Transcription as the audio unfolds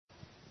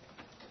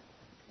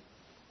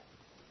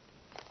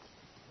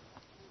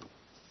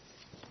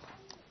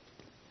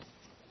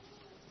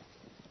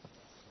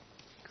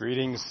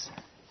Greetings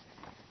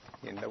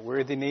in the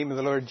worthy name of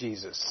the Lord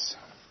Jesus.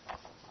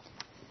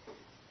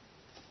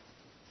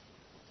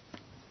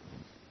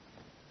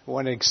 I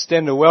want to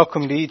extend a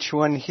welcome to each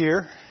one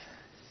here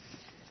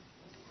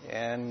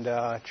and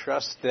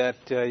trust that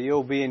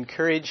you'll be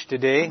encouraged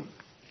today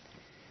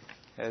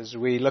as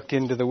we look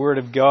into the Word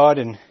of God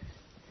and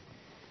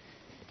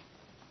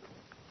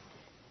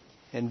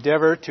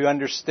endeavor to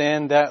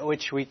understand that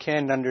which we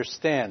can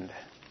understand.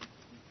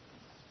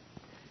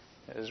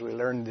 As we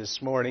learned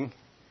this morning,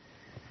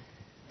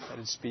 that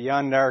it's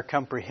beyond our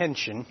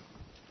comprehension.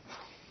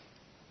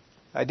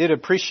 I did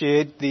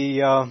appreciate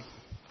the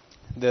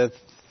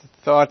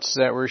thoughts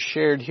that were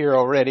shared here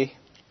already.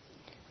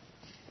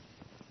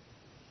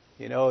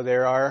 You know,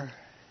 there are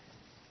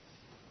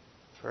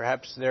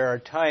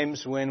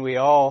times when we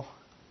all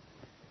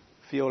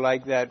feel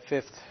like that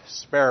fifth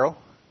sparrow,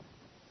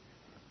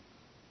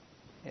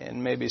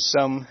 and maybe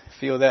some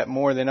feel that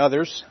more than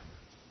others.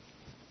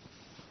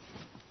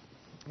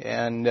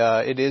 And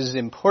it is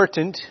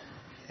important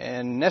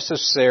and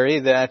necessary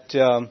that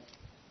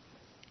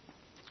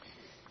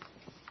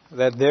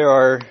there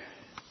are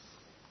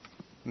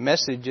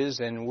messages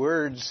and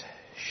words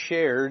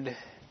shared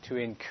to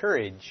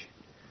encourage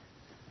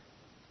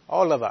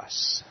all of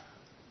us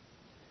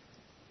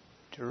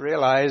to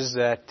realize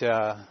that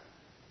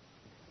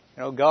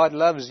God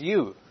loves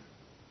you.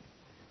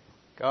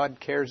 God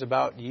cares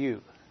about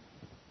you.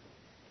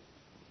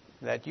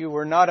 That you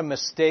were not a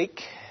mistake.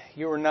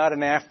 You were not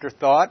an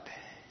afterthought.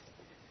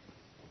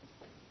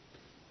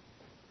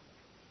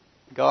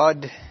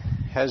 God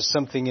has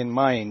something in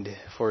mind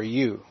for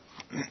you.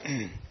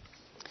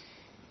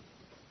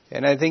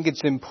 And I think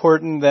it's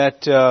important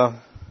that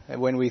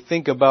when we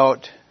think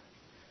about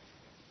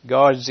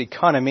God's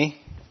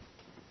economy,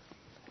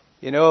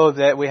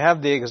 that we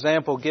have the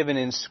example given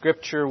in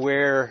Scripture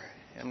where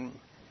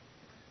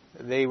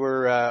they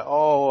were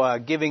all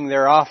giving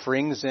their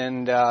offerings,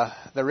 and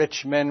the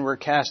rich men were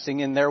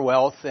casting in their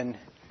wealth, and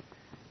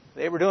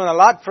they were doing a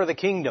lot for the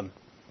kingdom.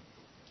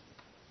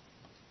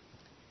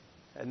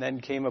 And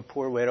then came a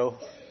poor widow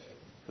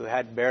who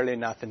had barely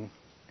nothing,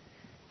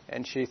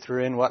 and she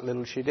threw in what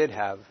little she did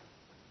have.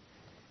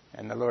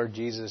 And the Lord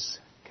Jesus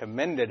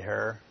commended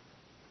her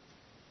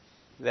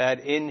that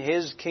in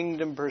His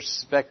kingdom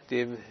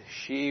perspective,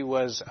 she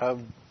was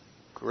of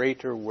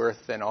greater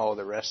worth than all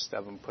the rest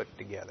of them put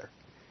together.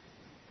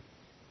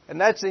 And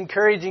that's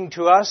encouraging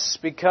to us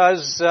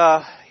because,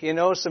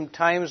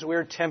 sometimes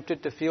we're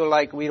tempted to feel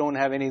like we don't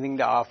have anything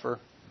to offer.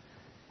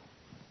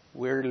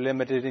 We're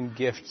limited in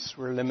gifts.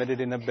 We're limited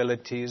in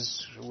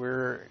abilities.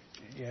 We're,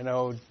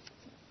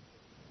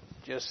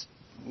 just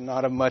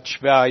not of much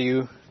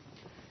value.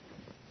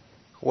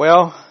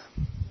 Well,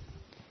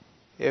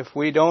 if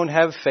we don't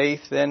have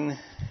faith, then,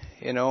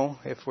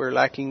 if we're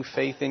lacking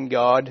faith in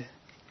God,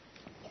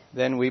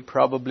 then we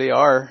probably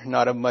are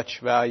not of much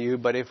value.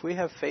 But if we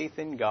have faith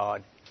in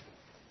God,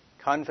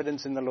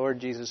 confidence in the Lord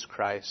Jesus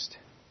Christ,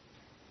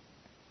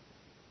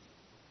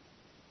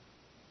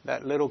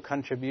 that little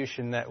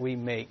contribution that we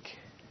make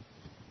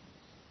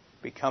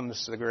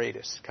becomes the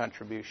greatest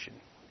contribution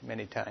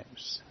many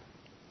times.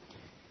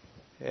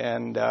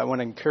 And I want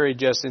to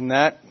encourage us in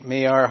that.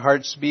 May our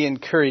hearts be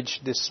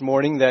encouraged this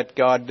morning that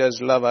God does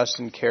love us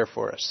and care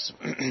for us.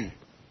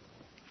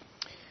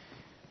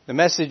 The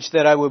message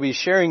that I will be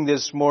sharing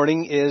this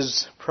morning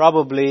is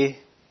probably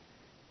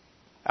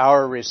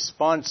our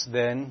response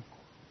then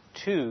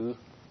to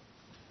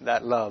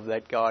that love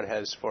that God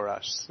has for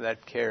us,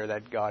 that care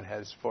that God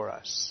has for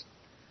us.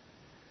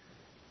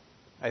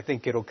 I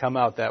think it'll come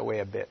out that way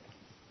a bit.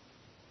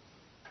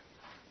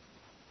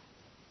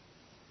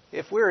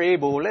 If we're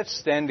able, let's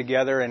stand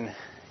together and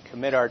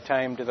commit our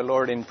time to the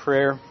Lord in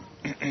prayer.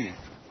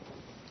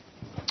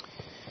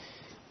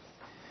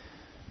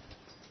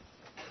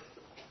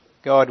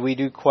 God, we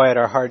do quiet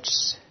our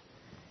hearts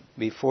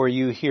before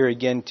you here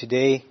again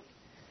today.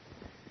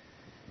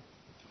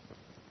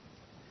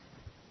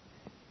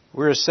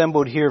 We're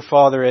assembled here,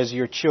 Father, as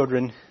your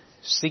children,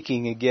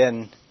 seeking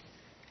again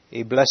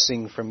a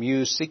blessing from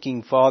you,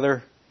 seeking,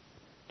 Father,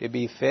 to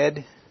be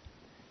fed,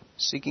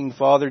 seeking,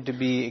 Father, to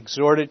be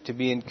exhorted, to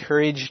be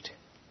encouraged,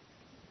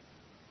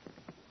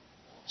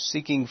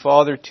 seeking,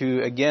 Father,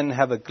 to again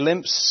have a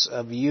glimpse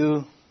of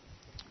you,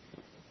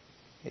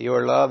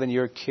 your love and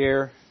your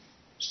care,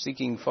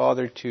 seeking,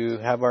 Father, to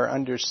have our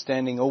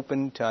understanding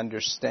open to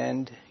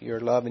understand your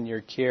love and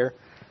your care.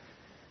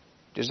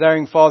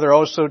 Desiring, Father,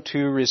 also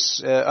to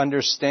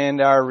understand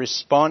our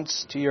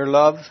response to your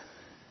love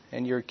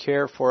and your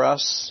care for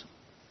us.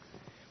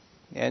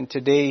 And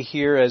today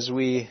here, as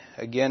we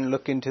again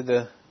look into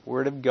the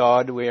Word of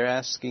God, we are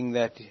asking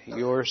that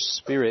your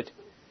Spirit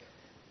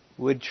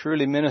would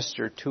truly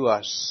minister to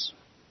us.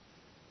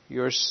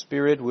 Your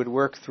Spirit would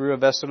work through a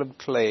vessel of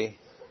clay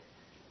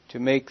to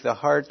make the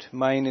heart,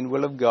 mind, and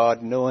will of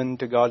God known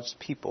to God's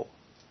people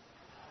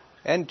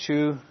and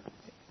to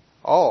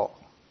all.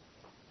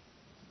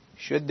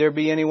 Should there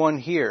be anyone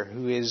here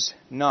who is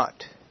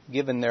not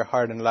given their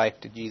heart and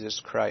life to Jesus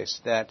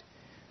Christ, that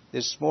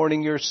this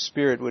morning your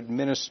Spirit would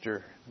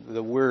minister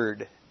the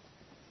Word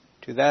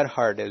to that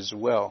heart as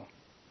well,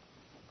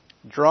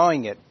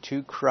 drawing it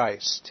to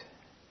Christ,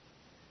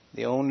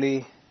 the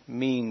only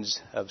means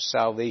of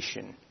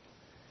salvation.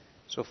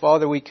 So,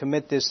 Father, we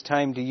commit this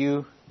time to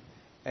you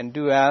and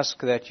do ask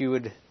that you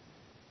would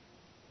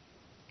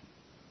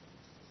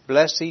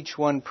bless each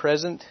one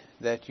present,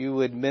 that you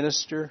would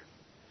minister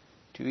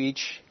to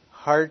each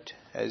heart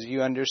as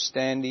you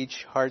understand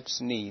each heart's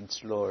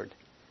needs, Lord.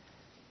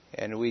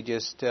 And we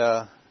just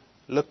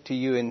look to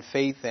you in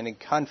faith and in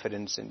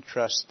confidence and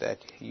trust that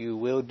you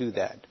will do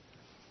that.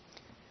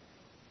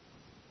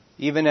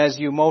 Even as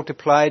you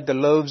multiplied the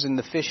loaves and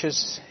the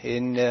fishes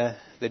in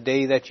the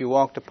day that you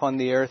walked upon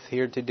the earth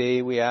here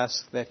today, we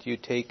ask that you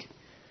take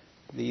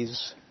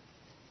these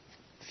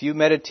few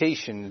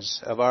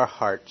meditations of our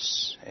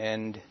hearts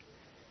and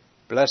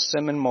bless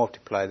them and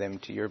multiply them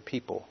to your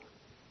people.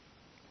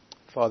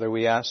 Father,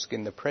 we ask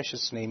in the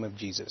precious name of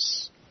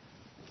Jesus.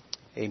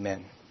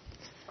 Amen.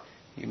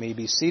 You may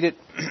be seated.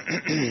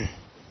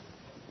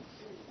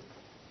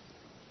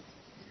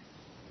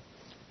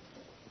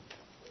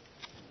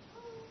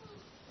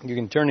 You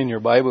can turn in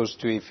your Bibles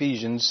to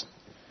Ephesians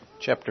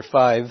chapter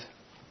 5.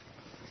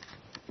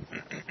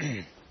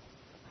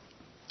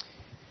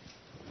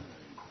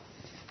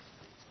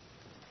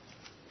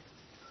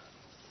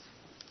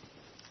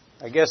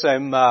 I guess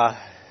I'm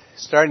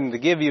starting to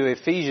give you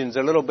Ephesians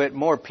a little bit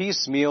more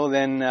piecemeal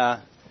than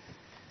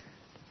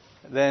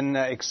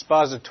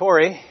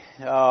expository.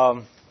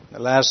 The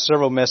last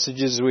several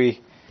messages we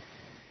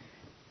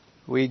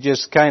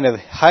just kind of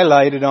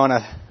highlighted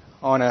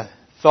on a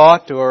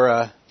thought or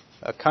a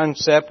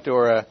concept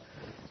or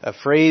a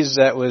phrase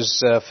that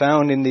was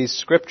found in these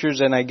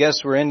scriptures, and I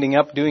guess we're ending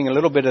up doing a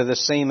little bit of the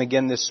same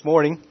again this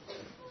morning.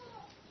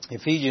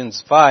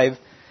 Ephesians 5.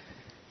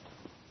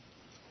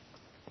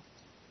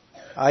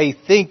 I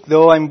think,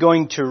 though, I'm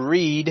going to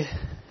read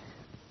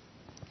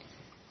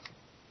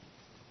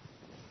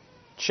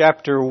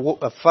chapter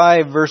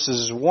 5,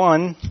 verses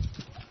 1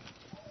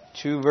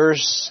 to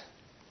verse...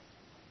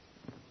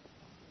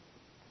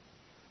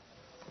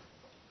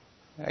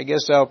 I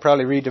guess I'll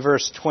probably read to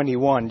verse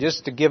 21,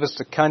 just to give us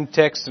the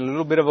context and a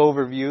little bit of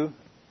overview,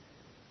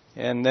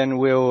 and then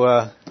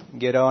we'll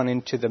get on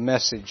into the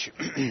message.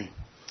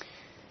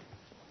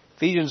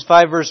 Ephesians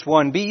 5 verse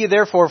 1, Be ye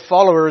therefore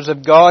followers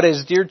of God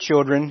as dear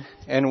children,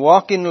 and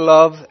walk in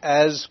love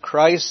as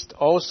Christ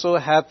also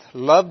hath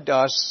loved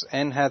us,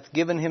 and hath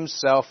given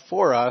himself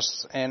for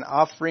us, an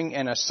offering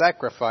and a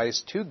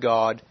sacrifice to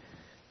God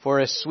for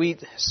a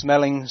sweet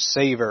smelling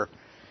savor.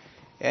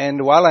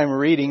 And while I'm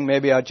reading,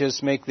 maybe I'll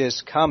just make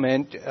this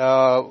comment.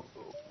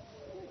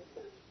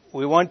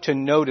 We want to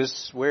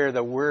notice where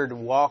the word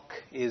walk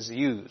is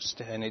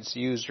used, and it's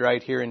used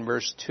right here in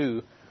verse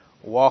 2,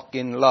 walk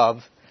in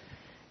love,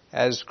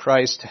 as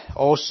Christ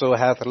also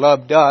hath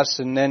loved us.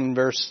 And then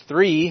verse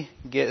 3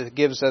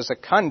 gives us a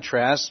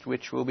contrast,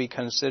 which we'll be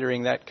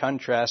considering that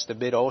contrast a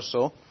bit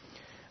also.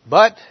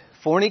 But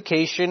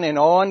fornication and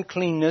all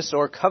uncleanness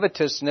or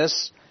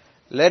covetousness,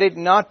 let it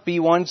not be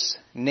once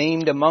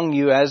named among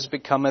you as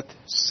becometh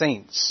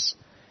saints.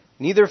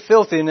 Neither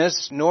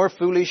filthiness, nor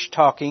foolish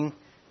talking,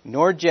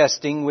 nor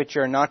jesting, which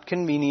are not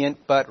convenient,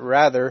 but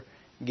rather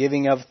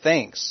giving of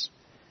thanks.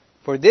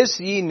 For this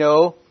ye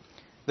know,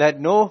 that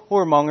no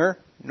whoremonger,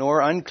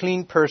 nor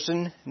unclean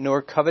person,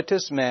 nor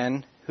covetous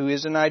man, who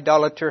is an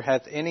idolater,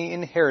 hath any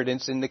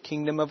inheritance in the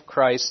kingdom of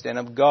Christ and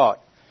of God.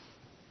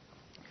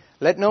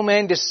 Let no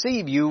man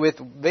deceive you with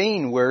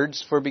vain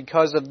words, for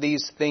because of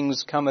these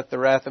things cometh the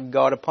wrath of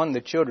God upon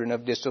the children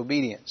of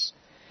disobedience.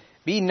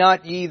 Be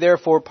not ye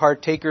therefore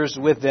partakers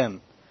with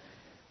them.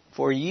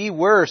 For ye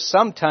were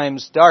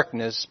sometimes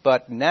darkness,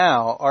 but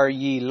now are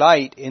ye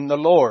light in the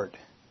Lord.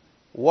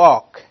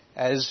 Walk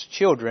as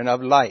children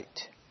of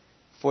light.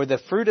 For the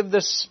fruit of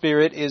the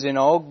Spirit is in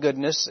all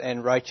goodness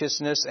and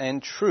righteousness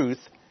and truth,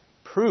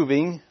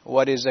 proving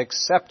what is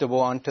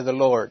acceptable unto the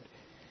Lord.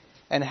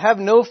 And have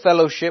no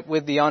fellowship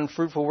with the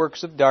unfruitful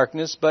works of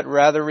darkness, but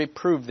rather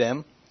reprove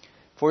them.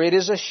 For it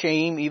is a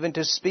shame even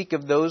to speak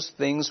of those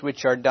things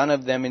which are done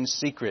of them in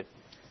secret.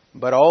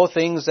 But all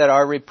things that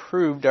are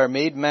reproved are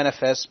made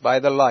manifest by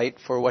the light,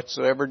 for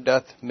whatsoever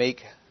doth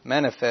make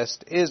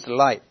manifest is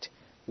light.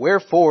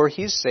 Wherefore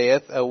he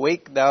saith,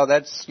 Awake thou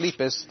that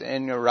sleepest,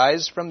 and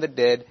arise from the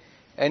dead,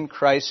 and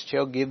Christ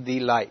shall give thee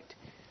light.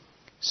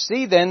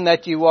 See then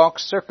that ye walk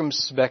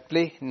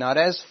circumspectly, not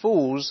as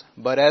fools,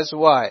 but as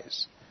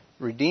wise,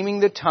 redeeming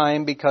the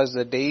time, because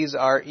the days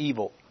are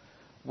evil.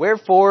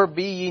 Wherefore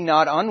be ye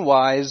not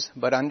unwise,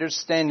 but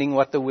understanding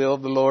what the will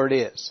of the Lord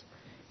is.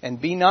 And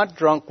be not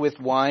drunk with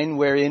wine,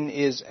 wherein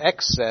is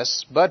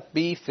excess, but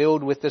be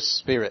filled with the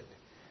Spirit,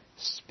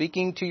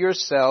 speaking to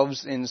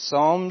yourselves in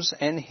psalms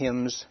and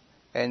hymns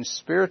and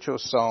spiritual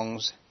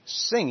songs,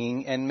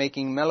 singing and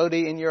making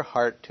melody in your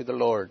heart to the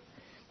Lord,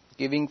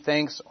 giving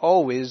thanks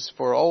always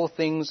for all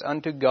things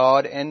unto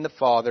God and the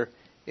Father,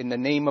 in the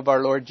name of our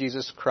Lord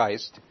Jesus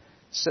Christ,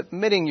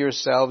 submitting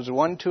yourselves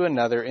one to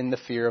another in the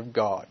fear of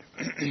God.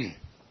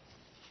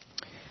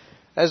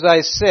 As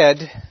I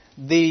said,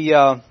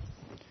 the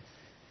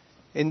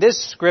In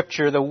this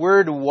scripture, the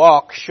word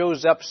walk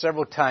shows up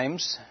several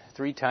times,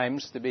 3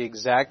 times to be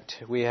exact.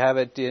 We have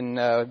it in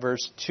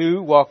verse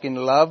 2, walk in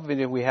love,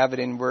 and we have it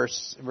in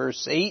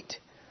verse 8,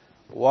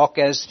 walk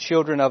as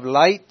children of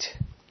light,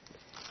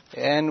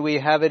 and we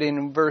have it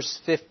in verse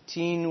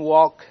 15,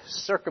 walk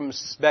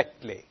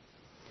circumspectly.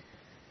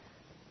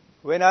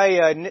 When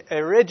I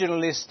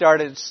originally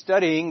started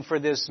studying for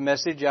this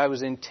message, I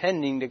was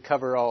intending to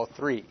cover all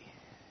 3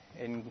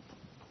 and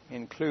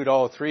include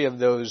all 3 of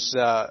those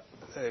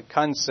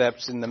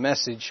concepts in the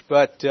message.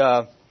 But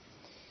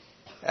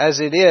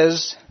as it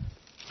is,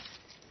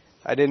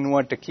 I didn't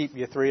want to keep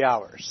you 3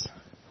 hours.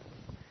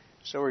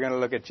 So we're going to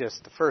look at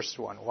just the first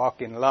one,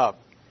 walk in love.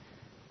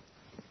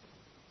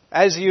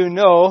 As you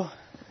know,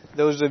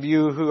 those of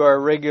you who are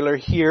regular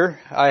here,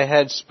 I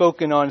had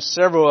spoken on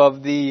several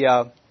of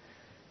the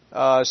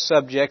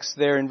subjects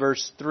there in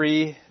verse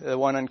 3, the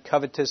one on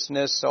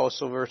covetousness,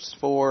 also verse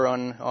 4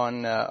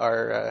 on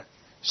our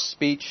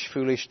speech,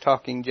 foolish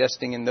talking,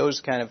 jesting, and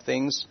those kind of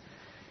things.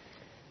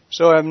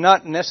 So I'm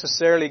not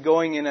necessarily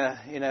going in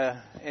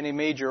any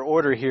major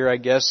order here, I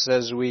guess,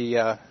 as we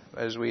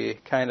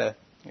kind of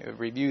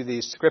review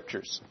these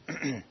scriptures.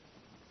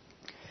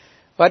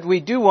 But we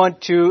do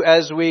want to,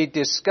 as we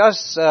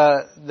discuss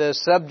the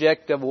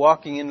subject of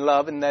walking in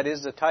love, and that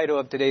is the title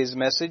of today's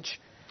message,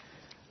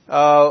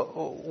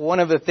 one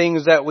of the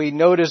things that we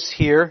notice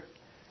here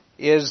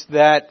is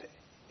that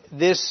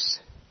this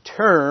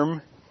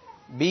term,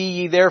 be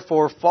ye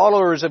therefore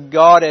followers of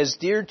God as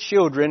dear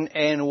children,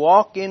 and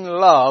walk in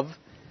love,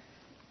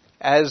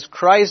 as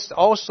Christ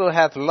also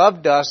hath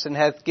loved us, and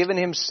hath given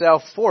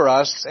himself for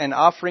us, an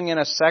offering and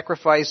a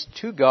sacrifice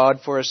to God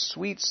for a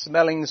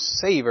sweet-smelling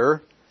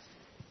savor,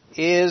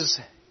 is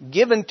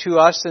given to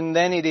us, and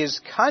then it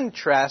is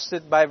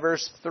contrasted by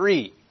verse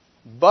 3.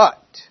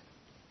 But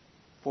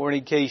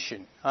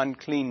fornication,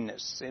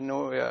 uncleanness, and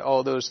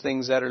all those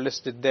things that are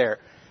listed there.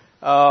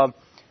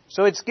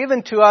 So it's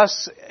given to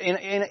us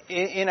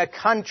in a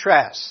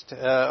contrast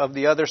of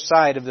the other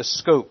side of the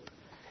scope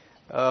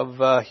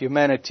of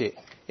humanity.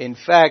 In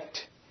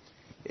fact,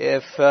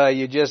 if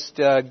you just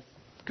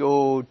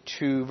go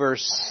to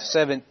verse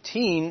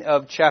 17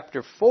 of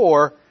chapter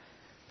 4,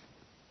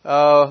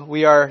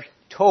 we are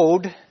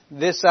told,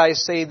 This I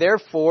say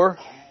therefore,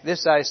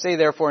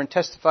 and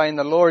testify in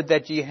the Lord,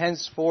 that ye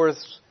henceforth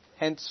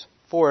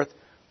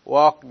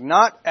walk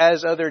not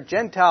as other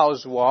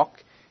Gentiles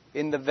walk,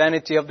 in the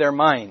vanity of their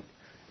mind.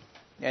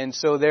 And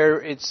so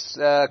there it's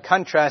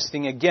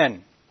contrasting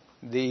again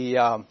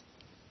the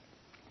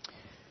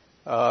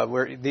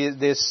where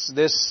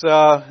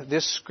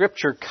this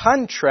scripture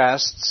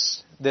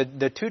contrasts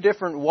the 2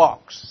 different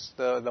walks,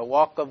 the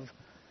walk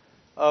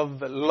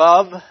of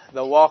love,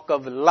 the walk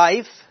of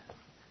life,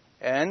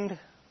 and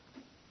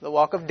the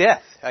walk of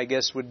death, I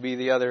guess would be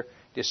the other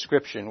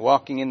description,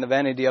 walking in the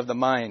vanity of the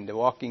mind,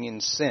 walking in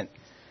sin.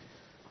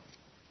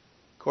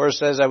 Of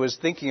course, as I was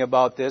thinking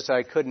about this,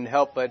 I couldn't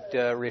help but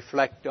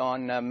reflect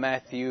on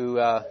Matthew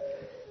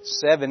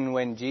 7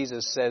 when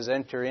Jesus says,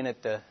 enter in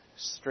at the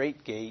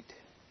straight gate.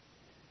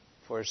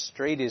 For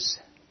straight is,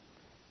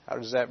 how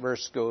does that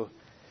verse go?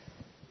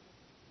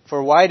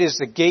 For wide is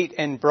the gate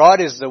and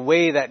broad is the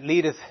way that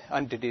leadeth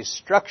unto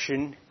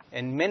destruction,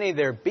 and many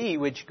there be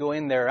which go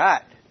in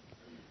thereat.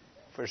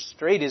 For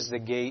straight is the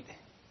gate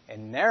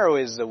and narrow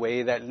is the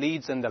way that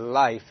leads unto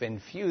life,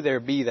 and few there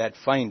be that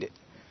find it.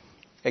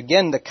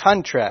 Again, the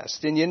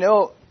contrast. And you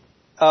know,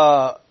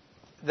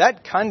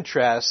 that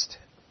contrast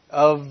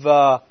of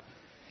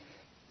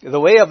the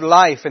way of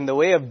life and the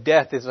way of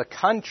death is a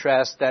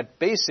contrast that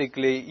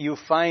basically you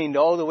find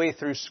all the way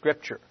through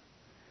Scripture.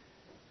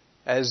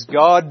 As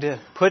God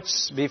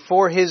puts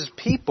before His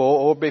people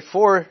or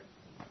before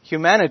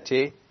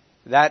humanity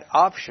that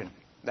option,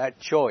 that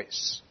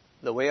choice,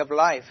 the way of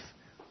life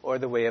or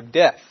the way of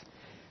death.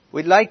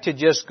 We'd like to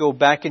just go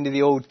back into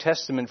the Old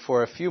Testament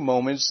for a few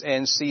moments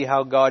and see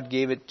how God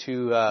gave it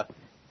to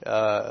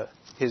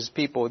His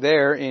people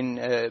there,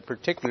 in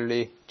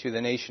particularly to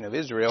the nation of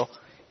Israel,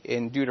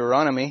 in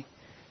Deuteronomy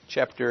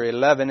chapter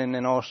 11 and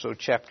then also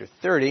chapter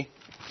 30.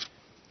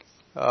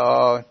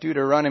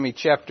 Deuteronomy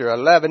chapter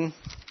 11,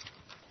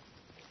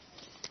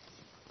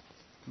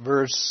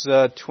 verse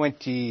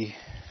 26.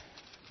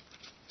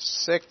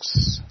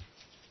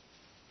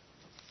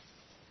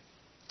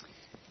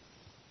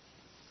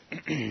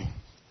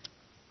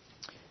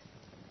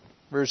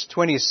 Verse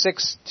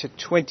 26 to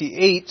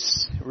 28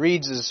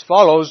 reads as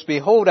follows,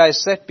 Behold, I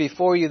set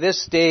before you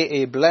this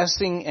day a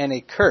blessing and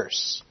a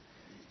curse.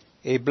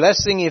 A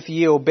blessing if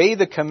ye obey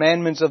the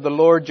commandments of the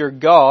Lord your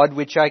God,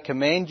 which I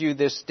command you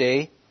this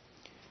day,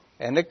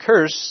 and a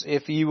curse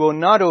if ye will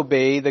not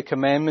obey the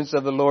commandments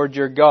of the Lord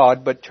your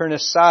God, but turn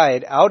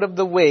aside out of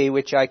the way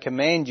which I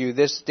command you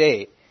this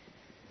day,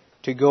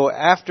 to go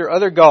after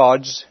other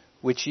gods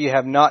which ye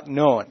have not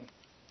known.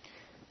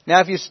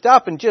 Now, if you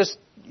stop and just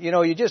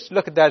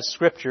look at that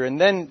scripture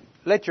and then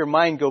let your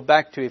mind go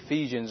back to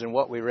Ephesians and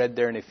what we read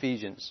there in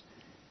Ephesians.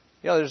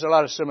 There's a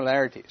lot of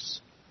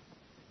similarities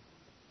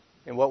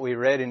in what we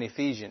read in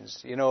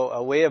Ephesians.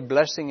 A way of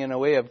blessing and a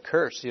way of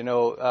curse.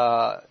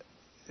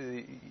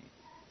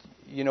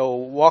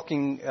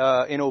 walking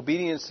in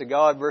obedience to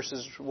God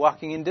versus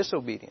walking in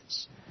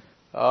disobedience.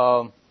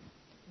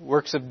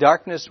 Works of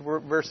darkness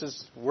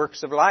versus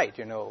works of light,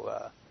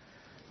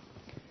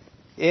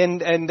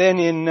 And then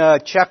in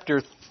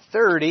chapter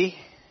 30,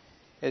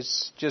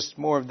 it's just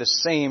more of the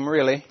same,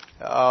 really.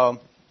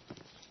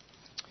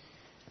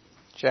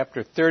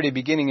 Chapter 30,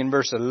 beginning in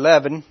verse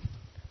 11.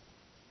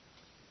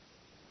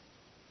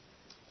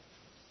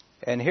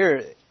 And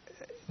here,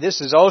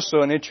 this is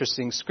also an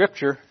interesting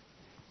scripture.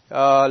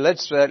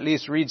 Let's at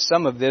least read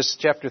some of this.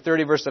 Chapter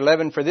 30, verse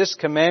 11. For this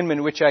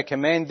commandment which I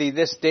command thee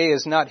this day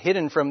is not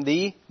hidden from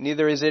thee,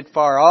 neither is it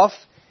far off.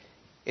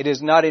 It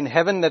is not in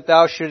heaven that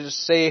thou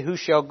shouldest say, who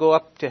shall go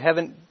up to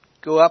heaven,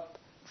 go up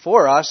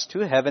for us to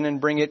heaven and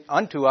bring it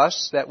unto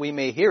us, that we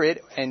may hear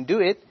it and do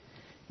it.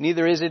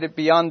 Neither is it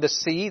beyond the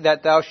sea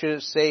that thou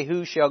shouldest say,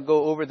 who shall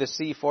go over the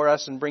sea for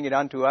us and bring it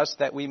unto us,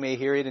 that we may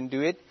hear it and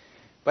do it.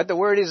 But the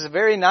word is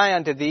very nigh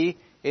unto thee,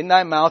 in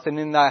thy mouth and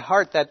in thy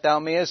heart, that thou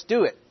mayest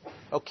do it.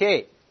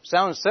 Okay,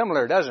 sounds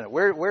similar, doesn't it?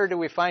 Where do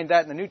we find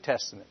that in the New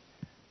Testament?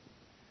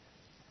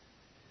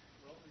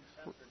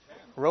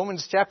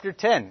 Romans chapter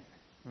 10.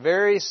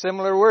 Very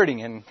similar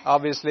wording, and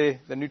obviously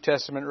the New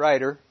Testament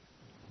writer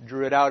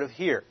drew it out of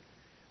here.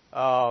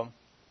 When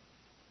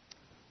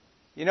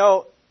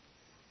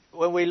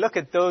we look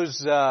at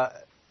those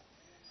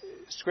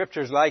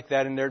scriptures like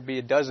that, and there'd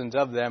be dozens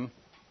of them,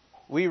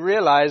 we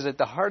realize that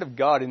the heart of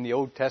God in the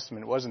Old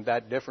Testament wasn't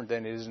that different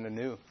than it is in the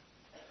New.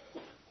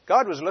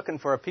 God was looking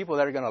for a people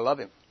that are going to love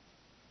Him.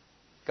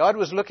 God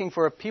was looking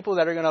for a people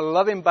that are going to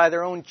love Him by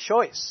their own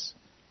choice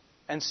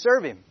and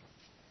serve Him.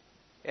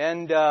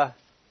 And, that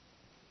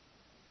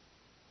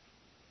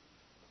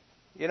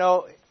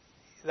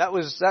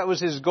was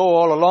His goal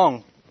all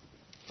along.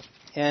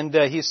 And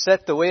He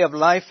set the way of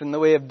life and the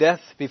way of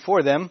death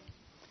before them.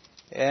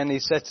 And He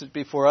sets it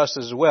before us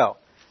as well.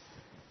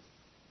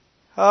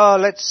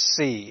 Let's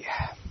see.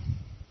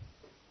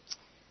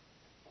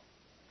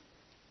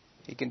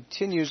 He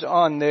continues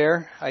on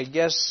there, I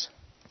guess.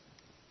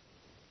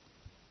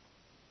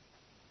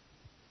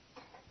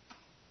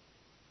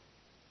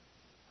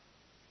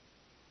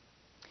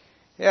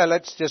 Yeah,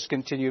 let's just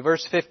continue.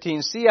 Verse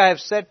 15. See, I have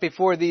set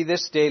before thee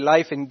this day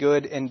life and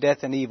good, and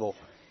death and evil.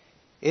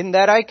 In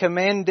that I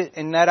command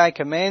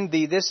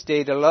thee this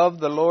day to love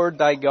the Lord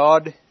thy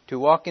God, to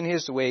walk in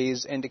His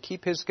ways, and to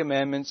keep His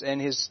commandments and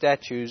His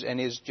statutes and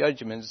His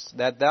judgments,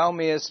 that thou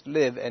mayest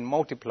live and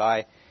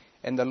multiply,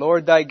 and the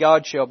Lord thy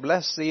God shall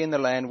bless thee in the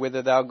land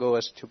whither thou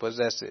goest to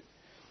possess it.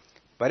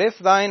 But if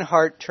thine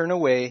heart turn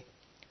away,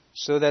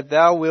 so that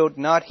thou wilt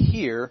not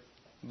hear,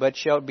 but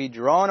shalt be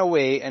drawn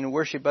away and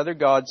worship other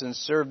gods and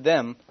serve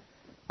them,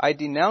 I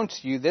denounce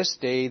you this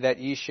day that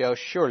ye shall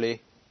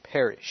surely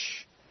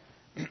perish.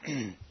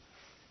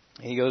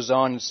 He goes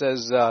on and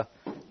says,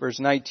 verse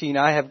 19,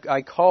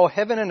 I call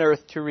heaven and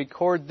earth to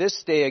record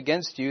this day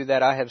against you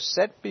that I have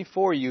set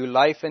before you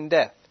life and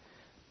death,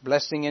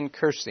 blessing and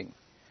cursing.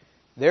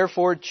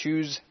 Therefore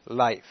choose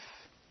life,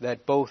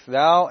 that both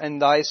thou and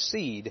thy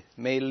seed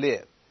may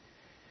live,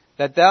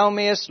 that thou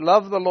mayest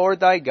love the Lord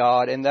thy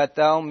God, and that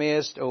thou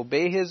mayest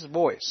obey His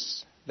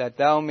voice, that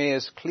thou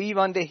mayest cleave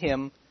unto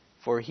Him,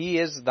 for He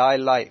is thy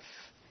life,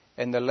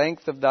 and the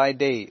length of thy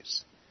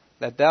days,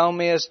 that thou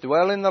mayest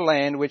dwell in the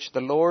land which the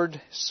Lord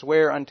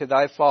sware unto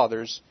thy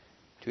fathers,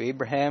 to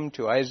Abraham,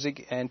 to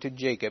Isaac, and to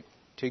Jacob,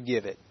 to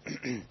give it.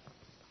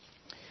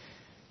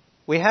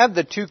 We have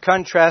the two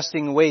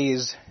contrasting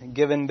ways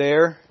given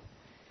there.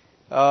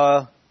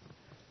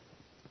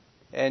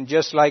 And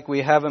just like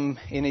we have them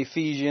in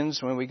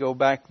Ephesians, when we go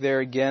back there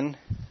again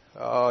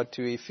to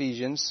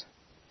Ephesians,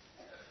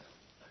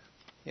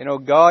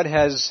 God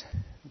has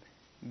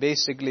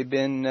basically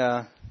been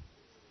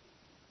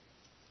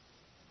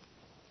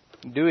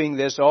doing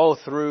this all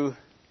through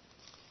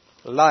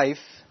life,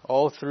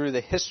 all through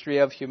the history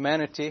of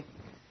humanity.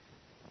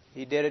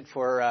 He did it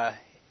for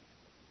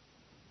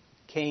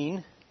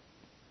Cain.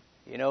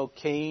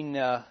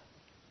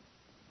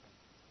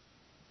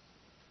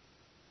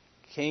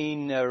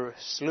 Cain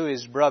slew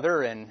his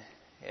brother, and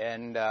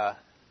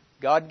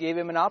God gave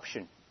him an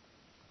option.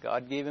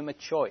 God gave him a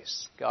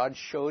choice. God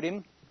showed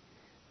him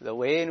the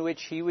way in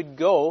which he would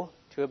go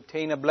to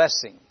obtain a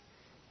blessing.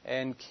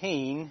 And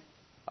Cain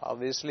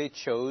obviously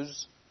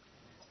chose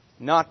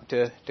not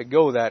to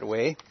go that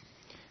way.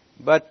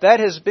 But that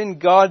has been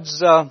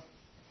God's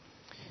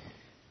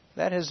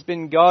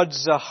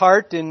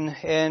heart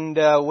and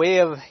way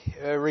of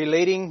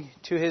relating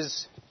to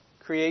His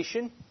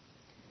creation,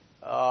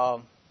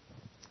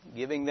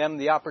 giving them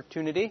the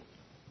opportunity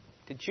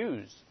to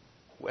choose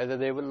whether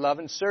they would love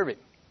and serve Him.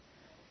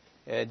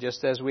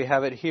 Just as we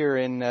have it here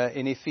in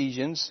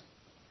Ephesians,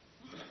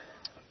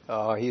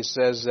 he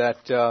says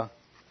that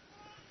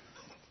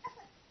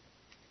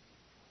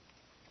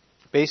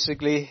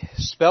basically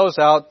spells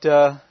out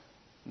the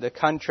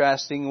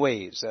contrasting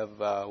ways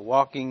of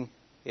walking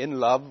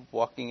in love,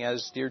 walking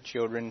as dear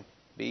children,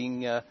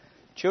 being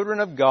children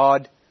of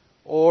God,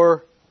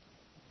 or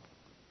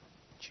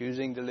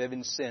choosing to live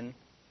in sin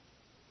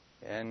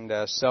and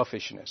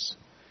selfishness.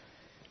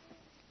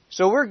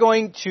 So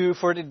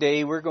for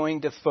today, we're going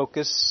to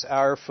focus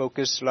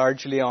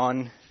largely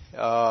on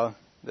the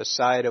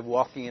side of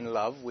walking in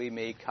love. We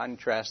may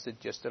contrast it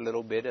just a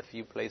little bit, a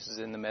few places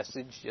in the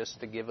message,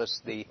 just to give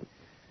us the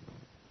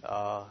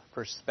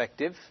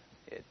perspective.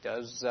 It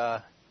does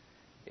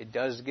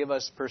give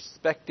us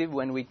perspective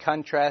when we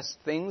contrast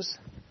things,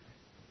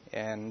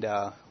 and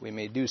we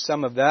may do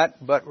some of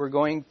that, but we're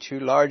going to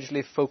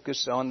largely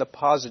focus on the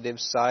positive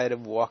side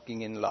of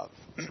walking in love.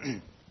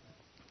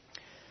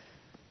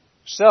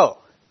 So,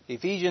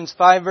 Ephesians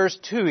 5 verse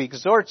 2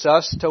 exhorts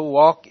us to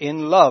walk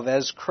in love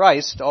as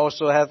Christ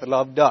also hath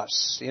loved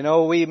us. You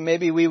know,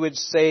 maybe we would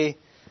say,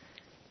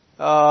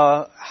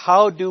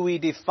 how do we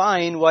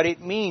define what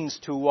it means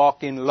to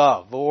walk in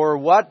love? Or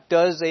what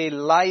does a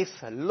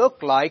life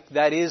look like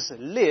that is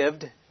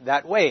lived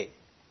that way?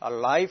 A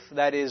life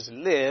that is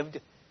lived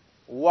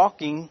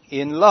walking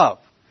in love.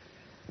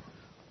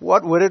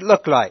 What would it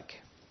look like?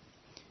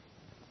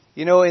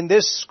 You know, in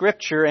this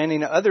scripture and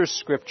in other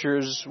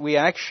scriptures, we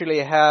actually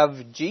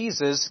have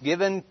Jesus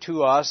given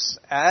to us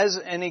as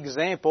an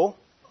example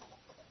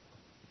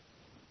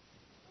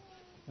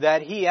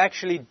that He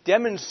actually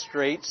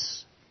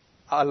demonstrates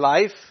a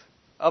life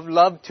of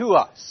love to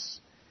us.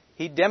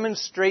 He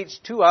demonstrates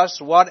to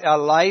us what a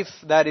life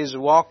that is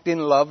walked in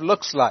love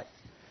looks like.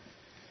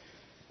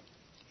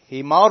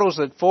 He models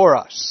it for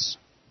us.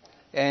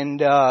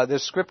 And the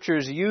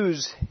scriptures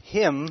use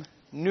Him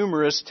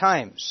numerous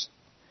times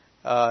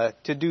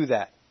to do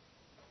that.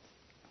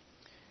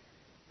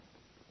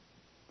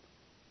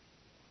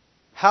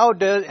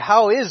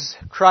 How is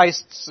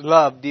Christ's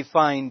love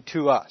defined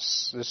to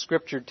us? The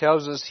scripture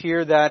tells us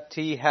here that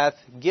He hath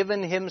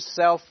given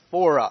Himself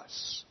for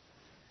us.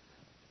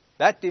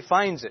 That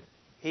defines it.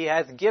 He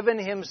hath given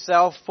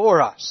Himself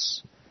for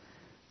us.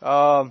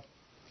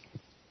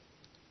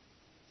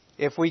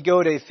 If we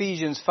go to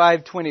Ephesians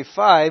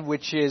 5:25,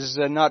 which is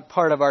not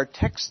part of our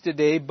text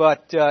today,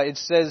 but it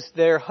says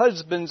there,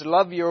 husbands,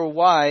 love your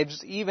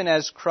wives, even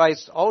as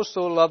Christ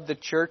also loved the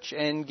church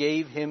and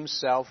gave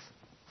Himself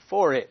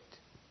for it.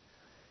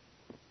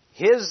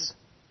 His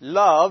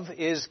love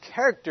is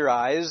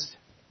characterized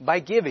by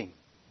giving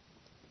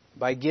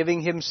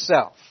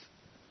Himself.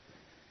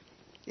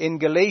 In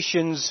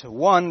Galatians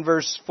 1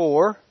 verse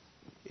 4,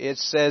 it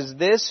says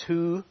this,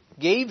 who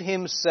gave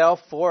Himself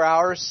for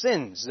our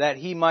sins, that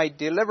He might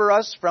deliver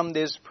us from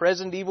this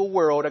present evil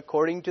world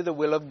according to the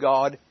will of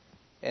God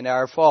and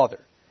our Father.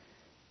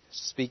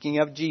 Speaking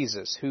of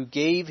Jesus, who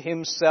gave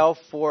Himself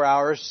for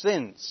our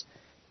sins.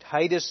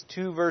 Titus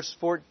 2 verse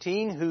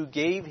 14, who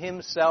gave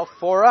Himself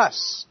for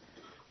us,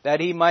 that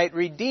He might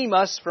redeem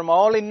us from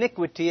all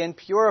iniquity and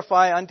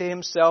purify unto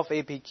Himself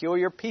a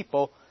peculiar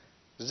people,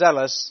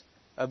 zealous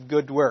of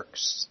good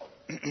works.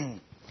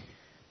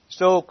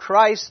 So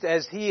Christ,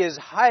 as He is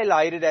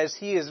highlighted, as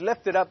He is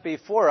lifted up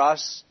before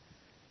us,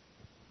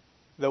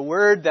 the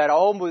word that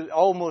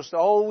almost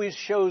always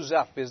shows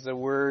up is the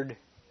word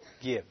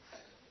give.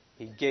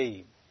 He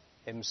gave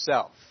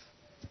Himself.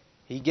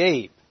 He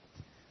gave.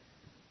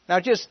 Now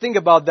just think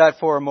about that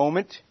for a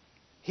moment.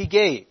 He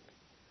gave.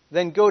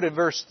 Then go to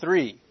verse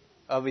 3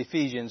 of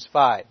Ephesians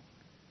 5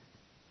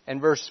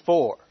 and verse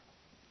 4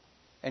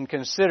 and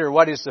consider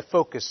what is the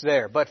focus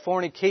there. But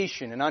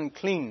fornication and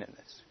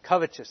uncleanness,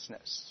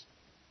 covetousness.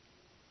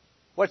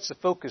 What's the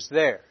focus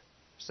there?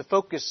 Is the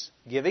focus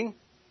giving?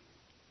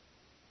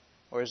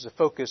 Or is the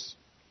focus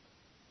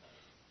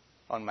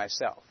on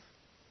myself?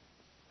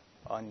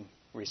 On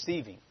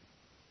receiving?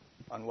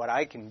 On what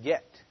I can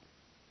get?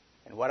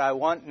 And what I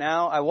want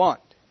now, I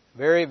want.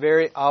 Very,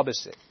 very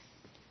opposite.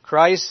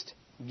 Christ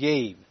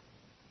gave.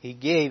 He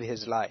gave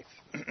His life.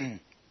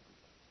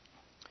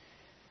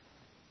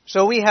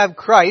 So we have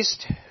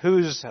Christ,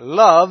 whose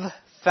love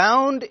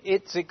found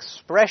its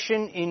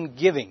expression in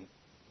giving.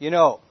 You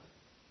know,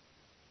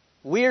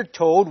 we're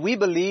told, we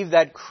believe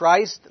that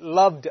Christ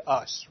loved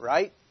us,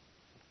 right?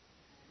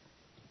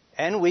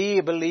 And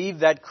we believe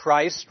that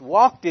Christ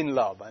walked in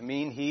love. I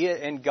mean, He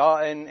and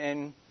God,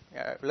 and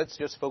let's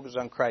just focus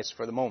on Christ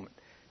for the moment.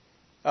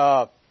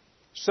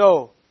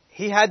 So,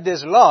 He had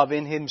this love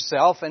in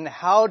Himself, and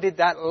how did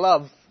that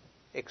love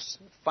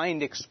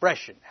find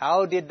expression?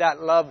 How did that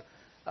love,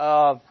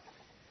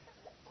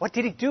 what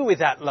did He do with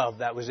that love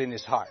that was in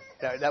His heart,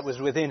 that was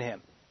within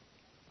Him?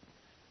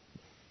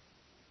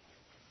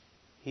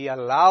 He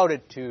allowed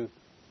it to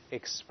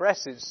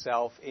express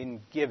itself in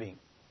giving.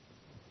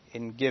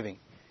 In giving.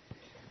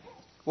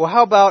 Well,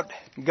 how about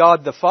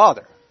God the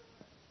Father?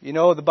 You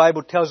know, the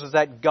Bible tells us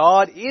that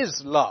God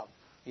is love.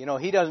 You know,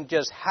 He doesn't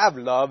just have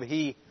love,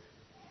 He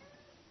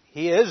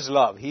is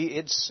love.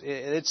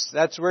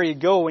 That's where you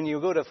go when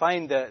you go to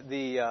find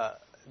the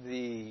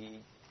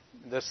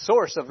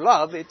source of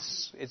love.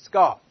 It's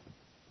God.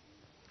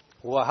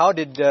 Well, how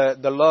did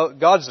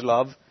God's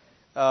love?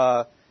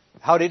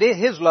 How did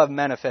His love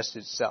manifest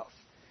itself?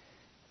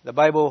 The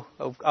Bible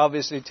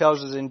obviously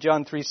tells us in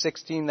John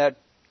 3:16 that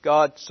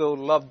God so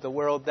loved the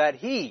world that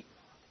He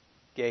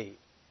gave.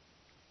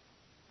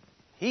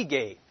 He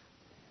gave.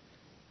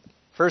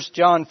 1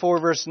 John 4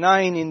 verse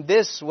 9, in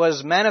this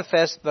was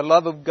manifest the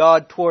love of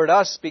God toward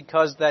us,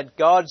 because that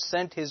God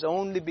sent His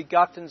only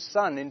begotten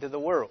Son into the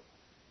world.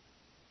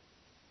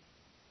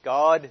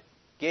 God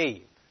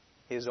gave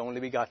His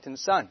only begotten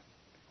Son.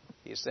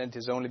 He sent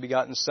His only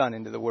begotten Son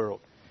into the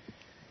world.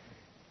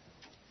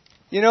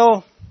 You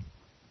know,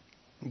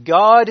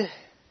 God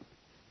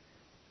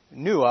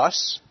knew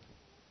us.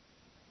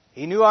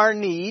 He knew our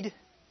need.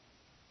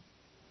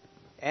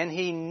 And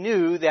He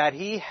knew that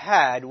He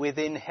had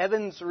within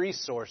heaven's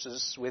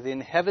resources,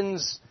 within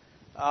heaven's,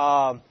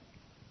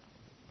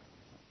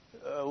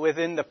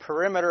 within the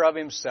perimeter of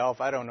Himself,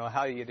 I don't know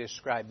how you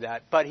describe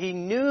that, but He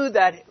knew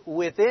that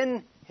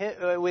within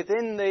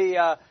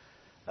the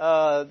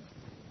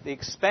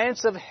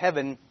expanse of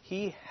heaven,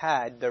 He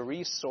had the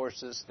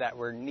resources that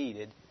were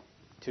needed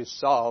to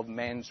solve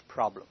man's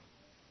problem.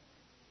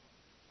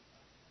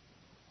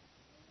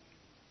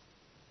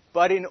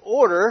 But in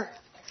order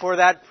for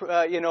that, for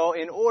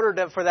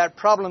that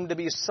problem to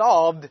be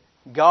solved,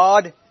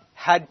 God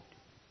had,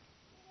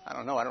 I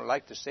don't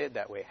like to say it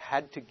that way,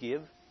 had to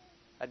give.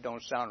 That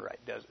don't sound right,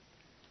 does it?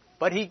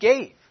 But He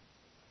gave.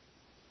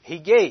 He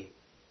gave.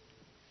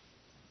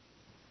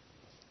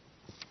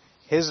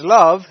 His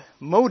love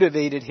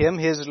motivated Him.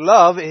 His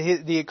love,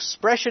 the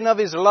expression of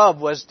His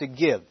love was to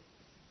give.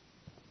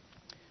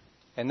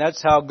 And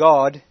that's how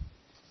God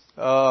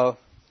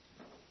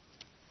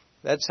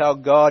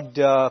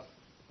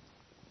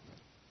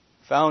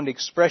found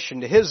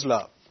expression to His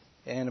love.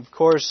 And of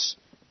course,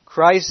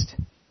 Christ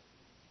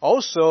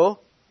also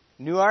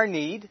knew our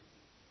need.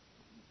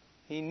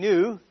 He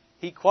knew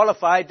He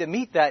qualified to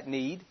meet that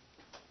need.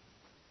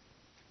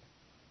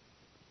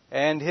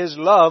 And His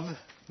love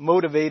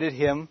motivated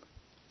Him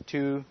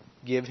to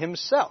give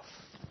Himself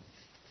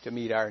to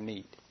meet our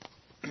need.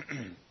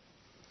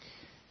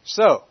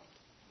 So,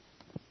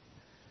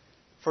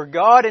 for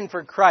God and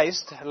for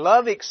Christ,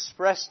 love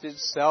expressed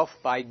itself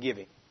by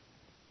giving.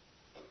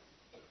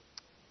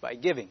 By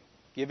giving.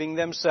 Giving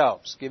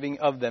themselves. Giving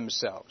of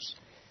themselves.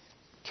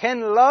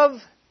 Can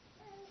love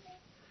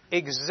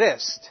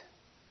exist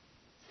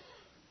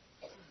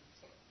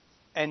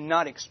and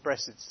not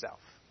express itself?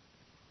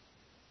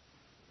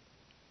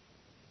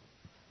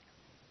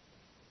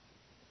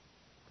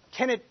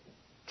 Can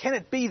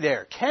it be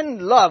there? Can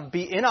love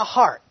be in a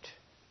heart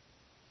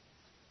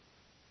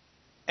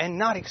and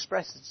not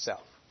express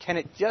itself? Can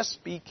it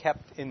just be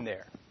kept in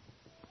there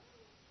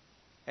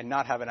and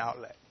not have an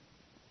outlet?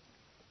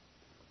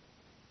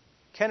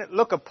 Can it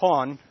look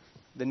upon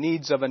the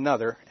needs of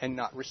another and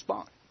not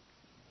respond?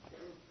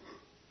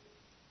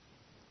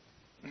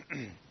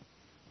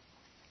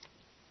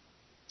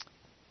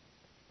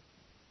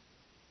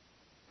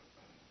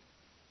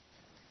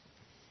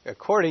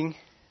 According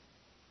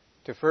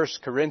to 1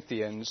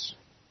 Corinthians,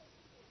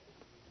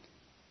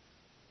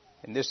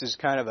 and this is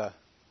kind of a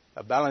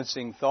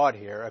balancing thought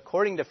here.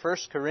 According to 1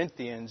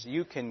 Corinthians,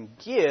 you can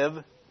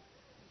give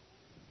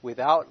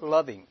without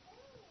loving.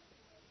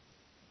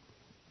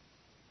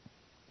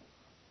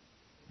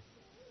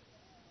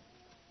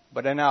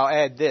 But then I'll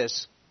add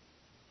this.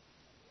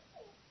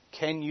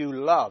 Can you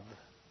love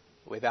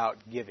without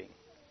giving?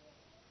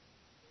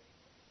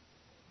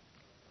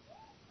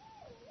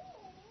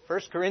 1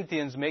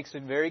 Corinthians makes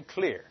it very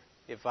clear.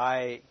 If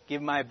I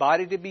give my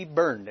body to be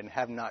burned and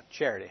have not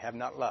charity, have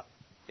not love,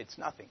 it's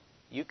nothing.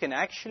 You can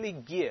actually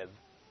give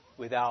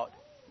without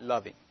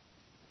loving,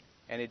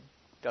 and it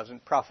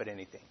doesn't profit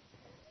anything.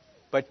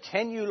 But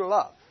can you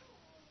love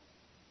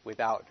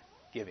without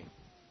giving?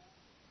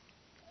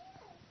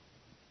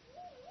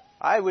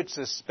 I would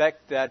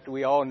suspect that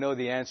we all know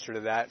the answer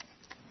to that.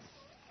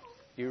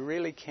 You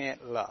really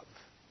can't love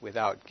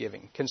without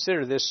giving.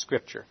 Consider this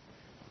scripture.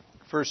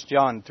 1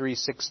 John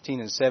 3:16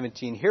 and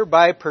 17.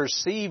 Hereby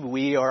perceive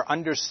we or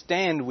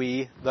understand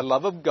we the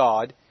love of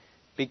God,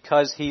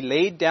 because He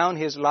laid down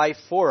His life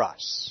for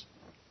us.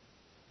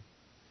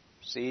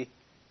 See,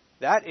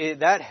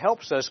 that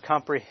helps us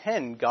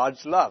comprehend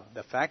God's love.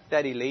 The fact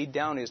that He laid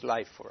down His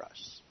life for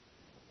us.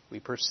 We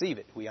perceive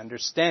it. We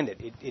understand it.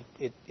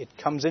 It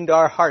comes into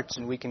our hearts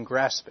and we can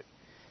grasp it.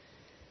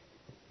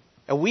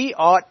 And we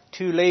ought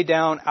to lay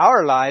down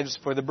our lives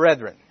for the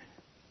brethren.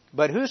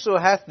 But whoso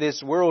hath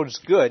this world's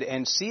good,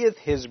 and seeth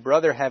his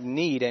brother have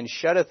need, and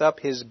shutteth up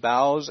his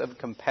bowels of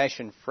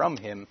compassion from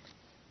him,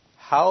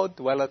 how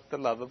dwelleth the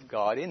love of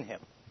God in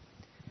him?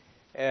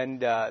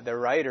 And the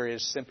writer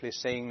is simply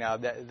saying now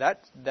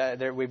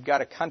that we've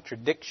got a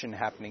contradiction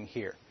happening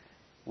here.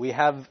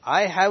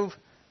 I have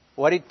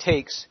what it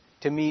takes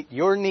to meet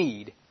your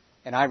need,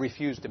 and I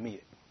refuse to meet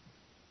it.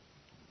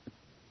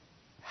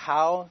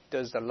 How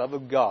does the love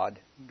of God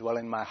dwell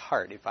in my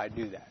heart if I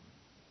do that?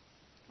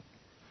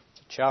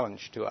 It's a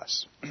challenge to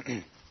us.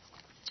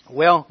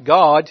 Well,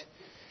 God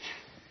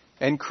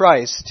and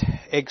Christ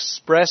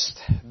expressed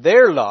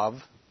their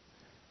love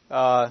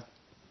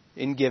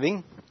in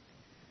giving,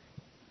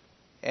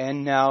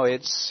 and now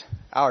it's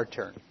our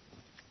turn.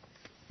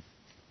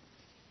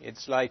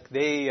 It's like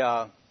they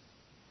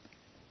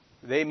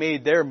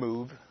made their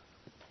move,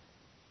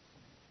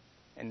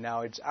 and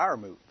now it's our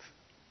move.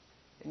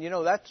 And you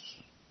know, that's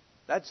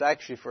That's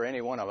actually for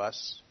any one of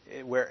us,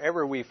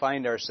 wherever we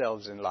find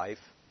ourselves in life.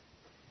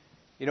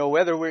 You know,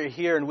 whether we're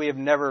here and we have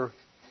never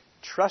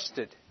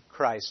trusted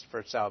Christ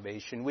for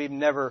salvation, we've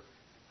never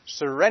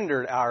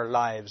surrendered our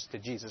lives to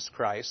Jesus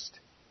Christ,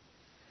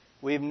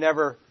 we've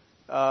never,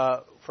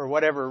 for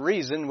whatever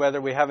reason,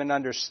 whether we haven't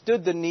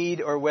understood the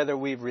need or whether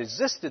we've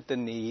resisted the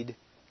need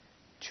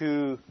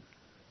to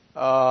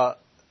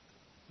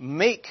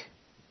make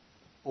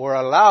or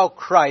allow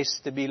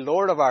Christ to be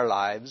Lord of our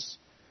lives,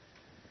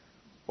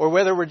 or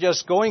whether we're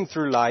just going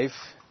through life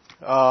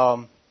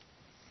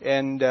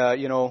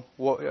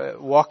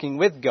walking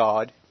with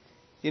God,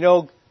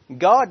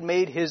 God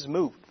made His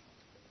move.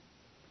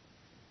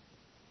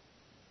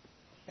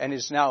 And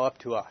it's now up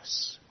to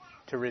us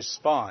to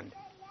respond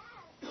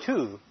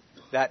to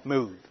that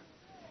move.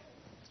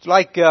 It's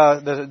like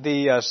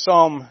the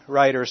Psalm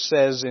writer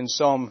says in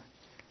Psalm,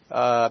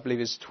 I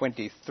believe it's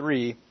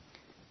 23,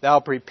 Thou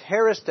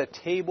preparest a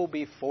table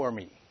before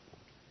me.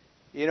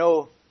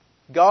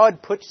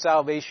 God put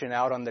salvation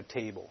out on the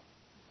table.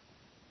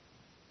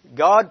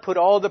 God put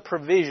all the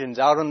provisions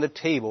out on the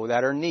table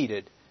that are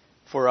needed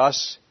for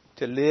us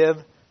to live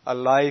a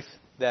life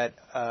that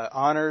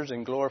honors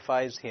and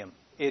glorifies Him.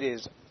 It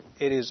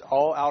is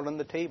all out on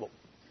the table.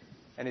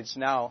 And it's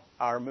now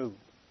our move.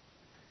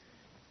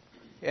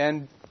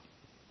 And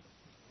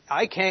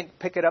I can't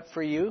pick it up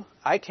for you.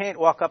 I can't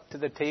walk up to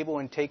the table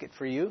and take it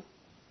for you.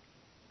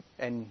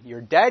 And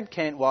your dad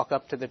can't walk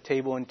up to the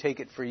table and take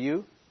it for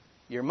you.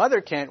 Your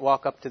mother can't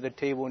walk up to the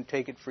table and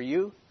take it for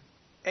you.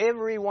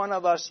 Every one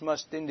of us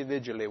must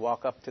individually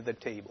walk up to the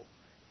table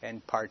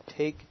and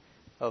partake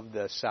of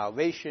the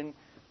salvation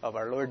of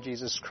our Lord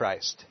Jesus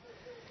Christ.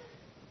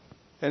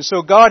 And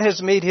so God has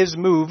made His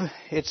move.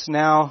 It's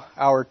now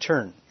our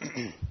turn.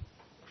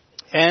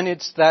 And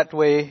it's that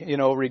way,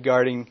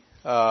 regarding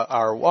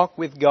our walk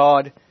with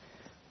God.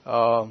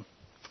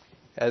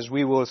 As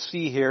we will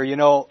see here,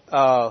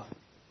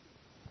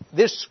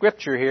 this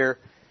scripture here,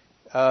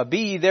 be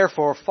ye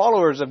therefore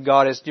followers of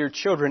God as dear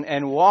children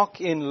and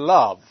walk in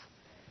love.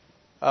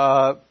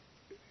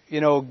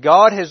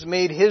 God has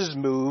made His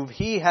move.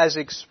 He has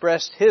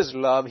expressed His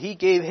love. He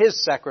gave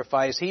His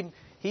sacrifice. He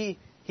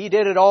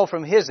did it all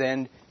from His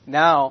end.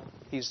 Now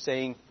He's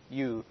saying,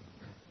 now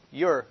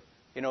you're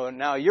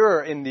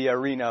in the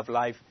arena of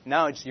life.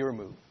 Now it's your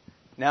move.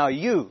 Now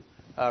you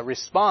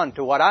respond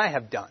to what I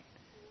have done.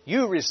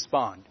 You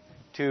respond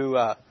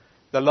to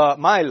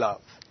my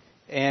love.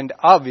 And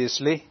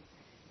obviously,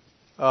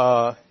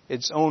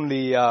 it's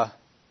only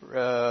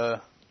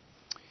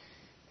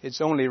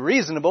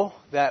reasonable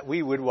that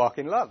we would walk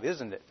in love,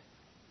 isn't it?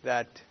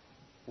 That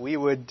we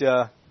would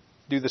do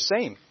the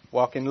same,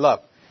 walk in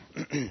love.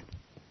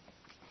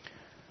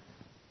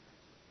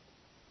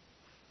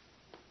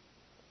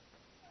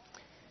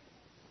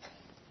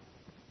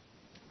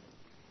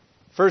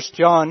 1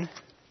 John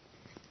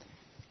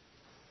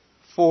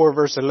 4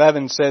 verse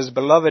 11 says,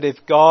 Beloved, if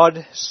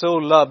God so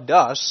loved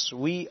us,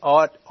 we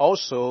ought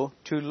also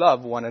to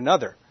love one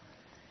another.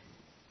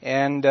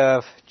 And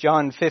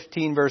John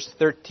 15 verse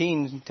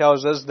 13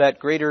 tells us that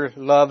greater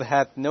love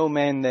hath no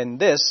man than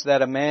this,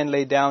 that a man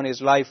lay down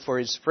his life for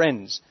his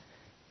friends.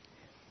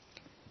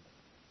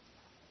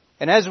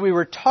 And as we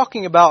were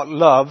talking about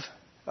love,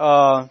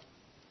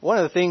 one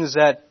of the things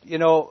that,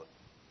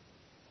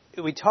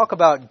 we talk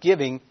about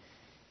giving,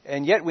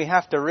 and yet we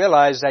have to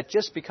realize that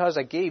just because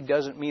I gave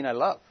doesn't mean I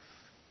love.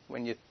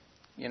 When you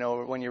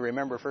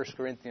remember 1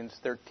 Corinthians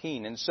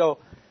 13. And so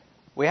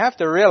we have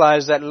to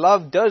realize that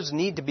love does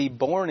need to be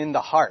born in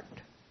the heart.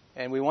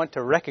 And we want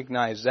to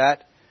recognize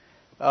that.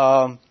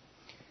 That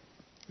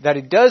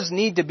it does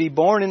need to be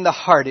born in the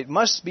heart. It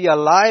must be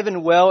alive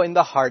and well in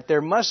the heart. There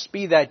must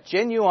be that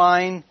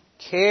genuine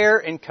care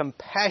and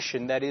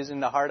compassion that is in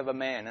the heart of a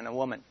man and a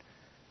woman.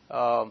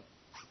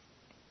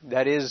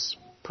 That is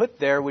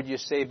put there, would you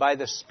say, by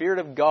the Spirit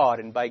of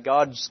God and by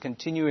God's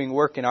continuing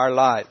work in our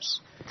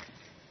lives.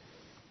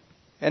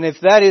 And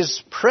if that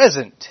is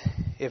present,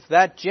 if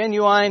that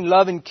genuine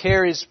love and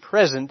care is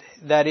present,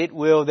 that it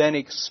will then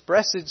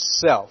express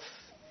itself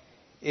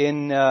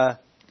in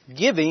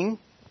giving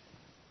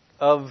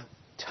of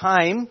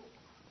time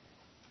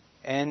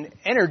and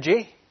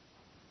energy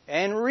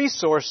and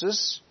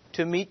resources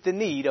to meet the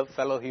need of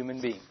fellow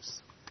human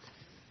beings.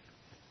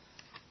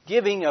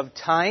 Giving of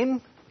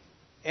time,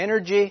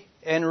 energy,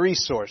 and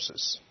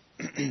resources.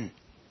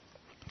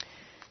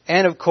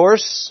 And of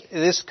course,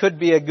 this could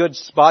be a good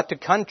spot to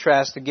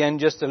contrast again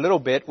just a little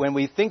bit when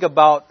we think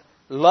about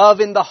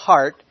love in the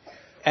heart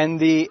and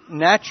the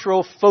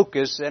natural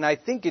focus, and I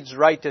think it's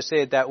right to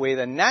say it that way,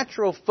 the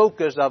natural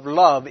focus of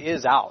love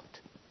is out.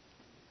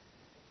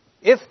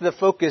 If the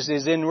focus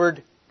is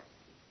inward,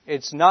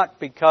 it's not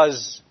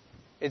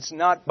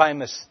by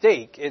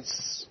mistake,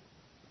 it's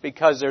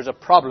because there's a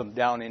problem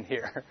down in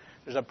here.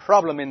 There's a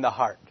problem in the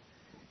heart.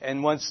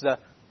 And once the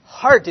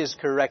heart is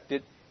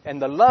corrected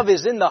and the love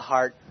is in the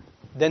heart,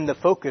 then the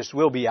focus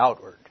will be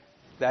outward.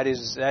 That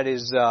is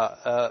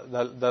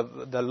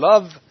the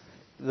love.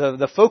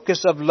 The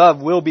focus of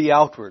love will be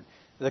outward.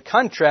 The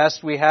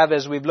contrast we have,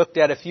 as we've looked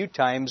at a few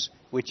times,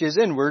 which is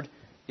inward,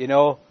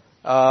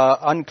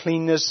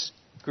 uncleanness,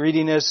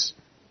 greediness,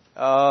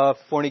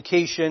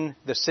 fornication,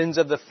 the sins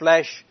of the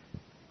flesh,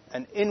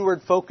 an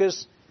inward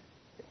focus,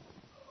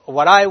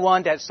 what I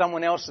want at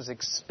someone else's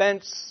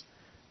expense.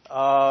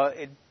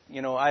 I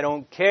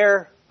don't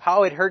care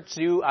how it hurts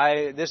you.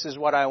 This is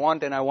what I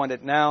want and I want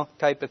it now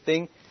type of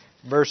thing,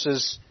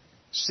 versus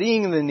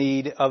seeing the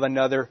need of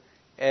another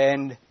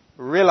and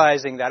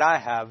realizing that I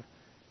have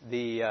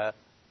the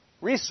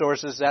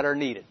resources that are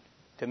needed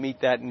to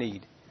meet that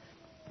need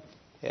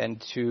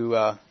and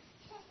to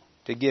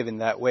give in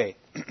that way.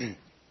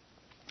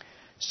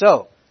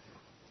 So,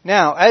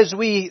 now as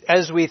we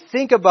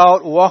think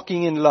about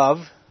walking in love,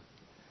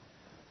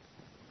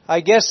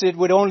 I guess it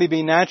would only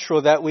be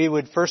natural that we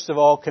would first of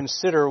all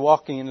consider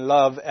walking in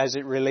love as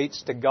it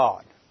relates to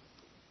God.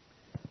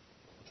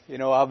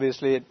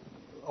 Obviously it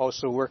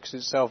also works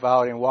itself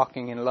out in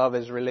walking in love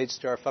as it relates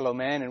to our fellow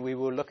man, and we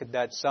will look at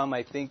that some,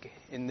 I think,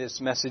 in this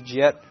message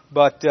yet.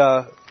 But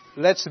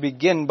let's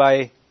begin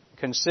by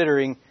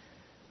considering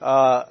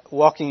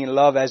walking in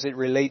love as it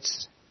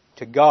relates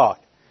to God.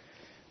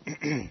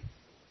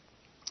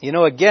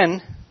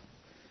 Again,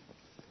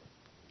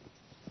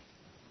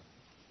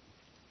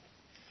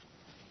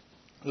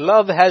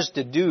 love has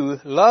to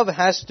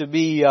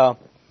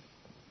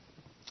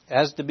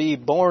be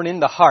born in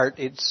the heart.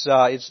 It's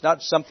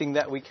not something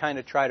that we kind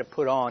of try to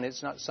put on.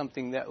 It's not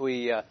something that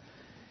we.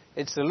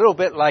 It's a little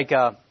bit like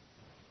I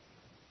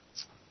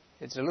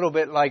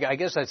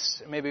guess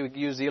that's, maybe we could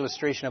use the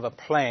illustration of a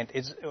plant.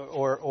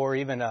 Or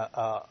even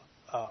a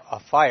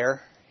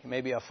fire.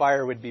 Maybe a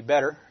fire would be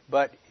better.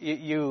 But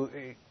you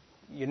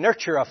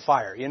nurture a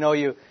fire.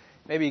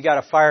 Maybe you got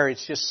a fire.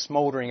 It's just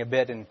smoldering a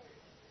bit, and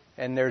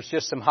there's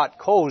just some hot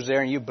coals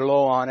there, and you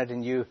blow on it,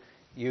 and you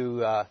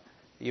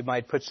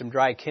might put some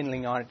dry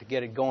kindling on it to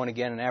get it going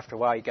again, and after a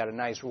while you got a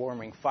nice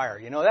warming fire.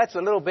 That's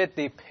a little bit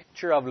the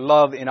picture of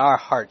love in our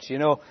hearts.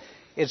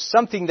 It's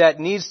something that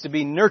needs to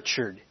be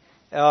nurtured.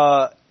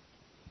 And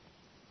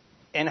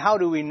how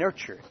do we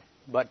nurture it?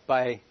 But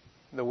by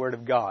the Word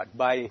of God,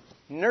 by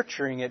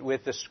nurturing it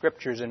with the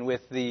Scriptures and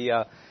with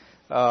the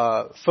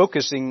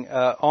focusing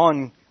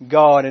on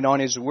God and on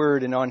His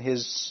Word and on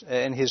His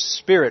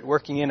Spirit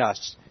working in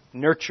us,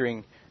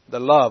 nurturing the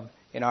love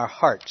in our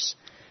hearts.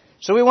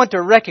 So we want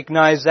to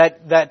recognize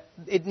that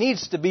it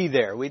needs to be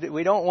there.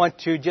 We don't want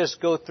to just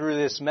go through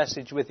this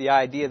message with the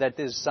idea that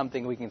this is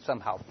something we can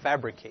somehow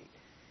fabricate.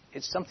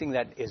 It's something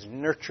that is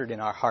nurtured in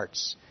our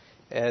hearts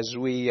as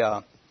we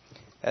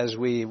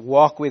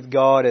walk with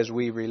God, as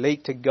we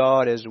relate to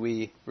God, as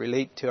we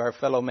relate to our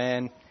fellow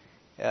man.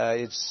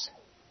 It's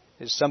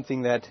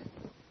something that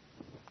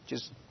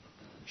just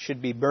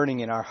should be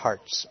burning in our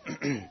hearts.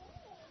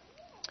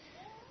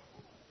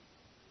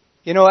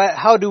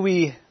 How do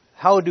we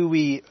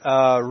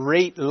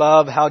rate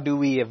love? How do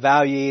we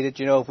evaluate it?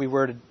 If we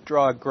were to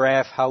draw a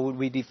graph, how would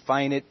we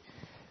define it?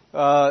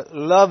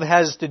 Love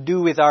has to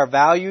do with our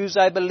values,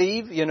 I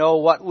believe.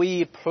 What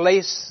we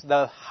place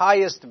the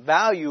highest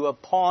value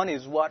upon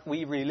is what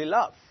we really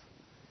love.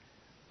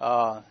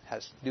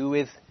 Has to do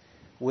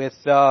with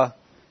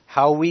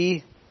how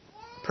we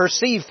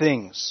perceive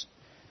things.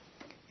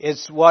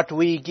 It's what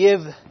we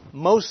give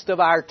most of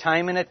our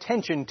time and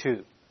attention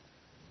to.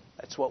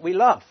 That's what we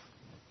love.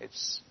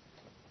 It's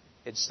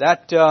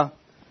that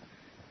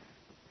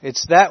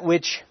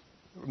which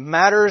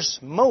matters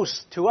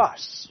most to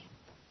us.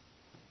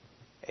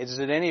 Is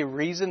it any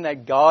reason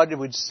that God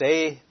would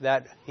say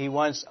that He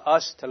wants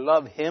us to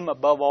love Him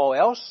above all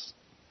else?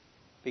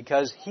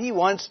 Because He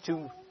wants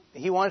to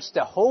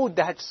hold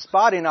that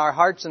spot in our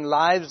hearts and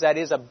lives that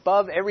is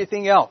above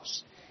everything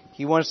else.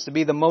 He wants to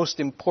be the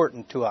most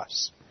important to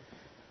us.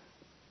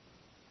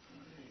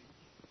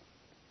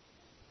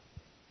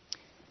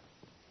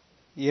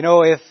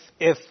 If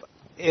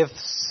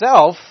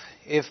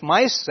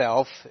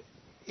myself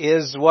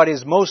is what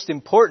is most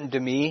important to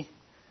me,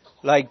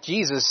 like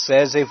Jesus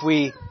says, if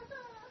we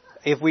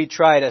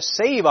try to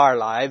save our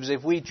lives,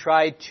 if we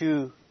try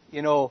to,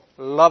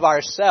 love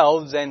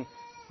ourselves and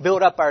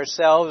build up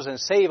ourselves and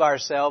save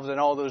ourselves and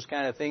all those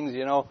kind of things,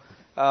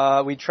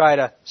 we try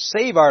to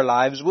save our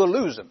lives, we'll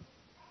lose them.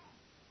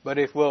 But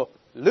if we'll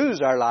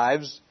lose our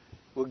lives,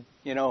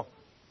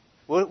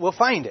 we'll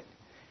find it.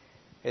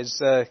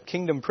 It's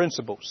kingdom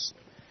principles.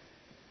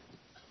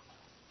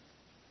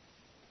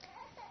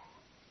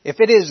 If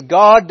it is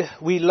God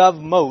we love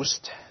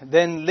most,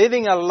 then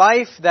living a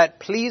life that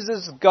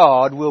pleases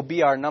God will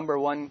be our number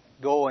one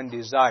goal and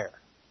desire.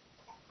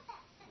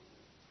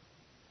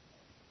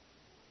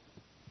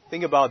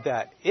 Think about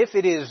that. If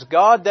it is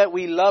God that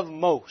we love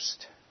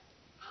most,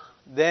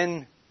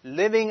 then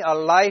living a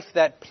life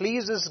that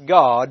pleases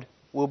God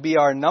will be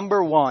our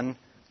number one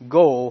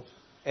goal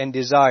and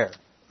desire.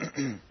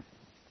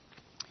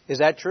 Is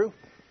that true?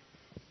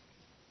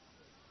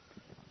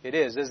 It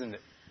is, isn't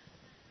it?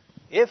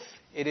 If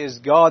it is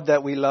God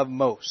that we love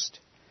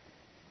most.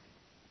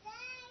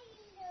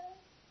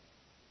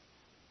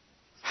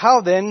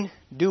 How then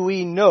do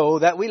we know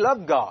that we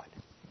love God?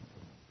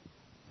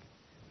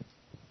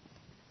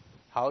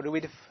 How do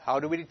we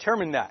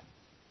determine that?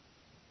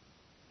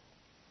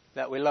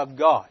 that we love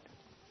God?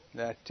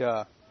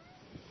 That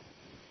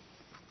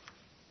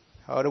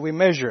how do we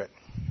measure it?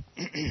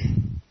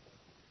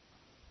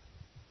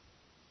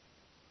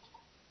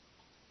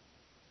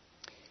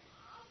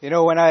 You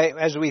know,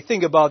 as we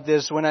think about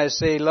this, when I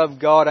say love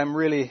God, I'm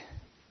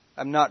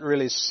not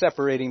really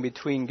separating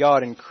between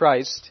God and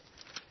Christ.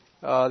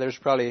 There's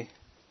probably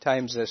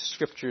times as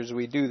scriptures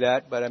we do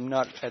that, but I'm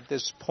not at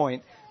this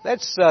point.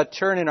 Let's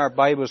turn in our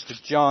Bibles to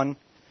John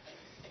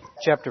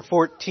chapter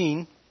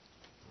 14.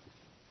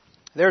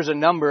 There's a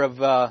number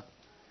of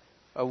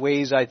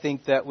ways I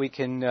think that we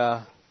can,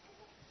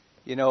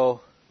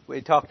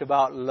 we talked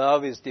about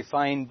love is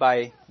defined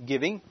by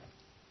giving.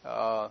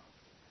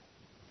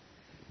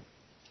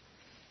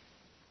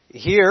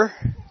 Here,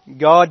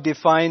 God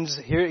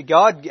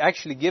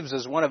actually gives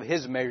us one of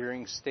His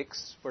measuring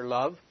sticks for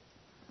love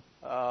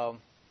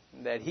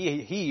that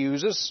He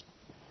uses.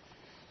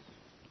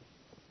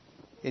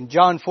 In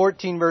John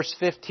 14 verse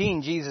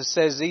 15, Jesus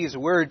says these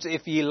words,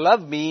 "If ye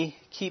love me,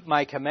 keep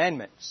my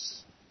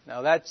commandments."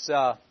 Now that's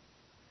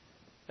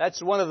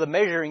one of the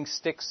measuring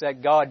sticks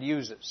that God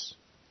uses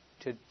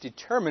to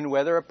determine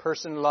whether a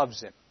person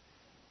loves Him,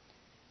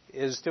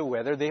 is to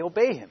whether they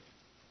obey Him.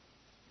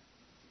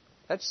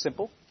 That's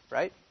simple.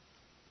 Right?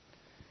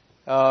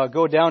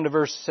 Go down to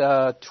verse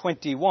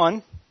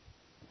 21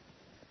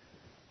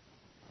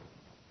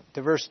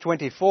 to verse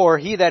 24.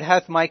 "He that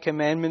hath my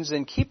commandments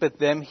and keepeth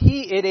them,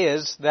 he it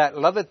is that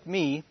loveth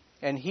me,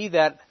 and he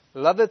that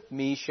loveth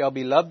me shall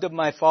be loved of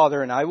my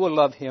Father, and I will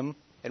love him,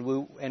 and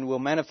will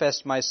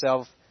manifest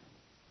myself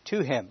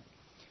to him."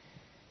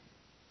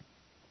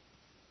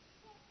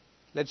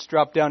 Let's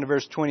drop down to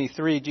verse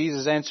 23.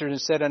 "Jesus answered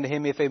and said unto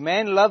him, If a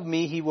man love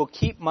me, he will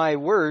keep my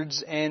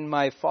words, and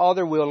my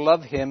Father will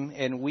love him,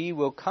 and we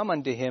will come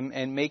unto him,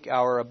 and make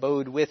our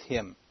abode with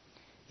him.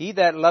 He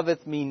that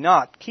loveth me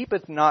not,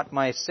 keepeth not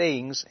my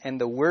sayings,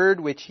 and the word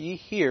which ye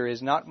hear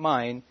is not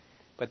mine,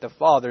 but the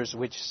Father's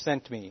which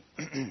sent me."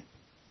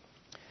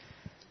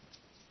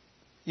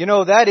 You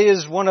know, that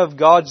is one of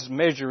God's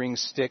measuring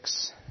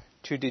sticks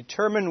to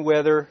determine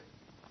whether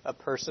a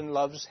person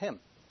loves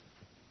Him.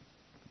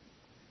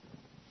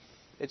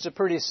 It's a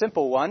pretty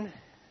simple one,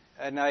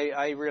 and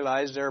I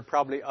realize there are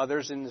probably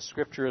others in the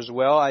Scripture as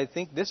well. I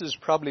think this is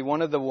probably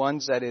one of the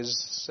ones that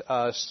is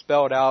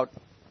spelled out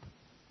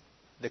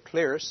the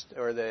clearest,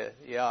 or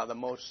the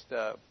most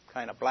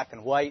kind of black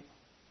and white.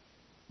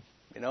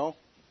 You know,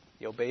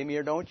 you obey me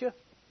or don't you?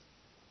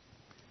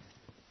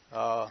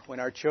 When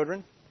our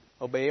children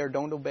obey or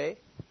don't obey,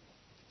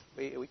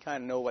 we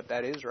kind of know what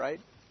that is, right?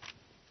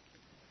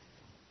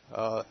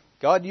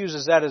 God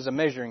uses that as a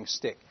measuring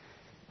stick.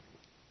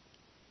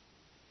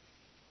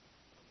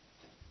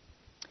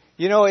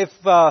 You know, if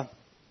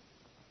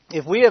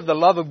we have the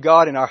love of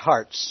God in our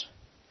hearts,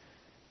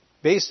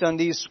 based on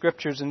these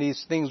scriptures and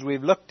these things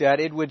we've looked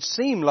at, it would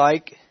seem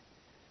like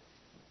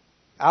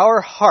our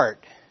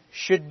heart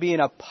should be in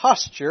a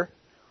posture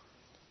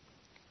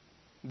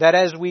that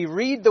as we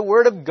read the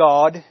Word of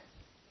God,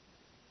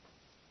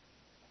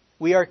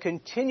 we are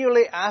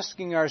continually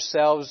asking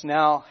ourselves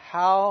now,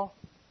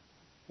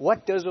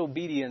 what does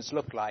obedience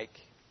look like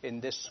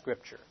in this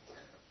scripture?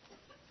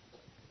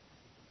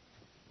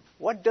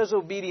 What does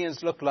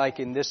obedience look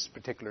like in this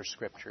particular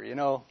scripture? You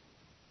know,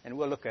 and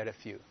we'll look at a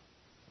few.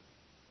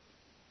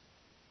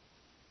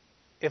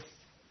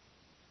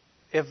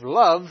 If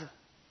love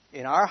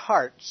in our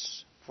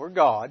hearts for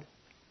God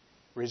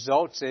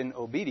results in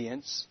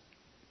obedience,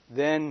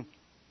 then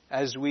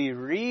as we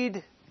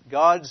read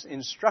God's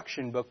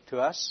instruction book to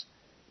us,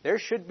 there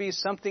should be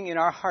something in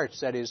our hearts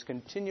that is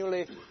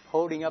continually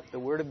holding up the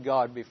Word of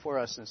God before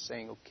us and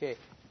saying, okay,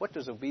 what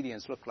does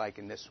obedience look like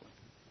in this one?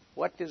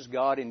 What does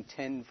God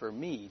intend for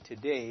me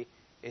today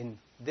in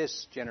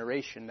this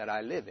generation that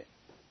I live in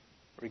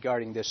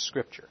regarding this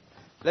scripture?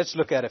 Let's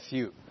look at a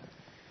few.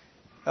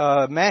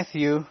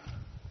 Matthew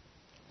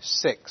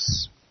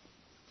 6.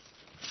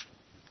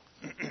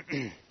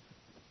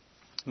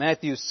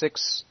 Matthew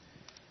 6.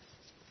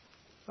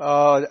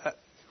 We're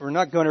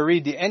not going to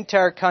read the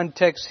entire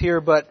context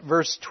here, but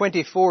verse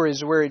 24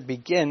 is where it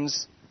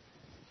begins,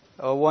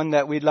 one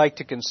that we'd like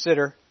to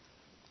consider.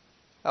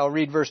 I'll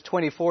read verse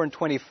 24 and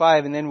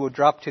 25, and then we'll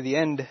drop to the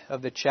end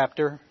of the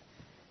chapter.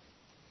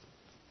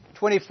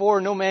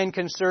 24, "No man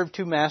can serve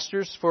two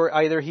masters, for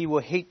either he will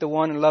hate the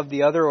one and love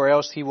the other, or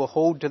else he will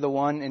hold to the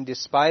one and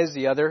despise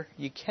the other.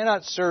 You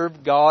cannot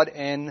serve God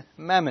and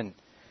mammon,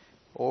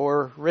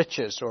 or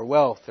riches, or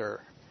wealth.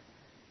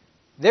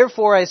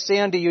 Therefore I say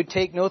unto you,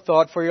 take no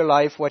thought for your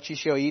life, what ye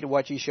shall eat, or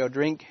what ye shall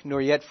drink,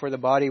 nor yet for the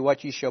body,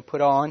 what ye shall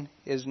put on.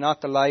 Is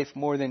not the life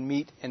more than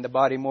meat, and the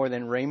body more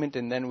than raiment?"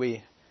 And then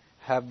we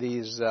have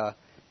these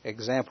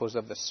examples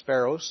of the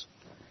sparrows.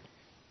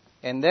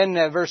 And then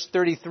verse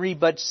 33,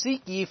 "But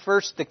seek ye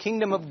first the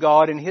kingdom of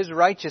God and His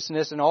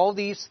righteousness, and all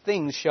these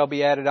things shall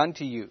be added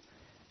unto you.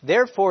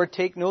 Therefore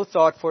take no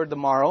thought for the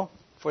morrow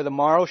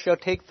shall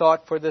take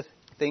thought for the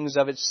things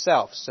of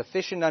itself.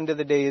 Sufficient unto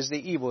the day is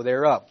the evil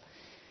thereof."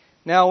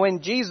 Now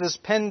when Jesus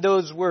penned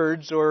those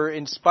words, or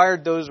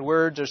inspired those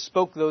words, or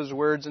spoke those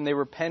words, and they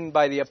were penned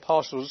by the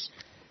apostles,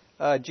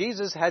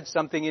 Jesus had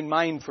something in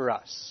mind for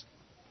us.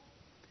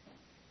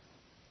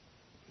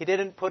 He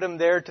didn't put him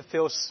there to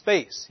fill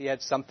space. He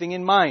had something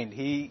in mind.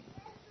 He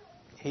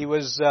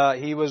was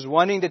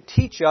wanting to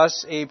teach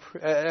us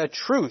a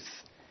truth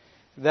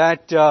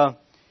that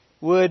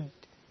would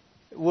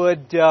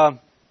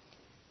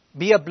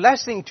be a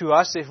blessing to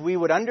us if we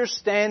would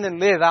understand and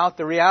live out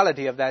the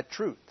reality of that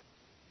truth.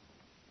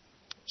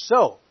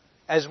 So,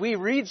 as we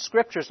read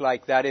scriptures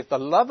like that, if the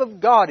love of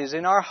God is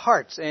in our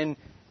hearts and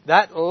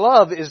that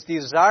love is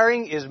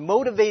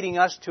motivating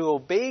us to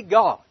obey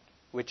God,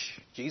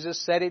 which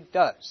Jesus said it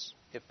does.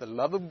 If the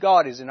love of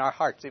God is in our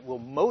hearts, it will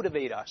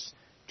motivate us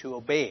to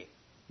obey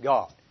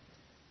God.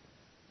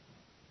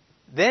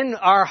 Then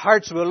our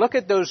hearts will look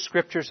at those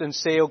scriptures and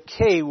say,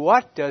 okay,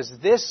 what does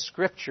this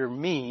scripture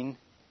mean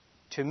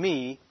to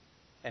me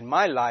and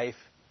my life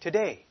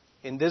today,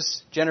 in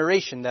this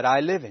generation that I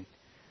live in?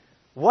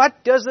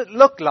 What does it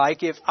look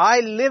like if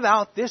I live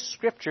out this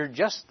scripture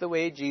just the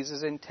way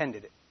Jesus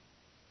intended it?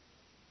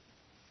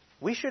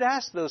 We should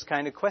ask those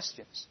kind of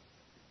questions.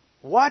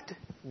 What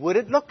would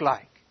it look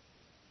like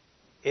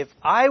if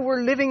I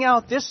were living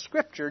out this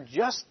scripture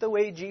just the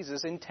way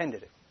Jesus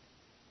intended it?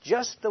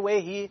 Just the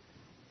way He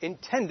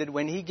intended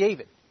when He gave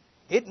it.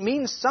 It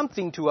means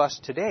something to us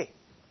today.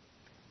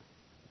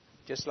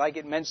 Just like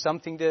it meant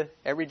something to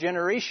every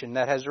generation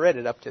that has read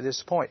it up to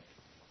this point.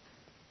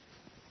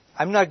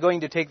 I'm not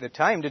going to take the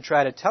time to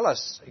try to tell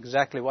us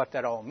exactly what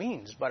that all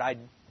means, but I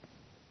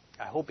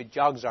hope it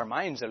jogs our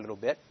minds a little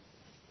bit.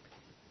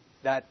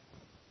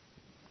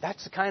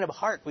 That's the kind of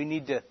heart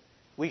we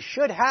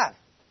should have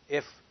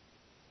if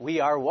we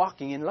are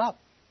walking in love.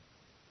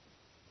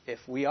 If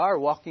we are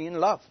walking in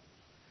love.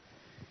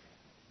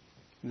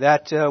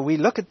 That we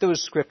look at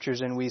those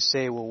scriptures and we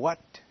say, well, what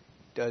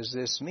does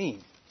this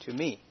mean to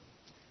me?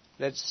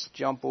 Let's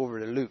jump over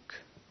to Luke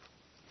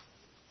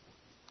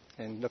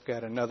and look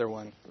at another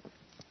one.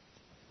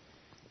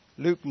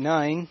 Luke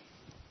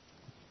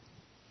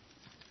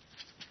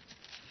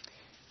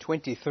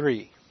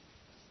 9:23.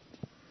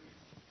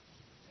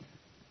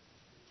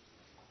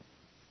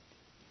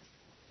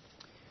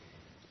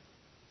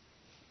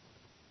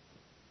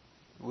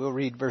 We'll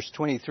read verse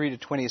 23 to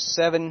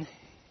 27.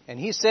 And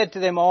He said to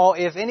them all,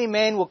 if any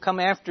man will come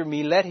after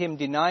me, let him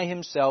deny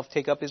himself,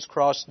 take up his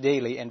cross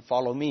daily, and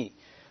follow me.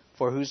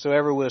 For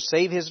whosoever will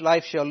save his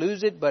life shall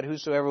lose it, but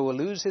whosoever will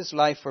lose his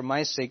life for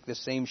my sake, the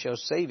same shall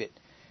save it.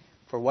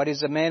 For what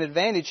is a man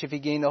advantage if he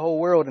gain the whole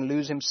world and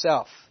lose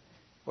himself,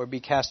 or be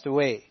cast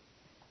away?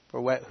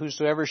 For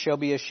whosoever shall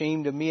be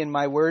ashamed of me and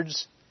my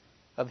words,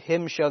 of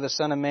him shall the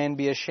Son of Man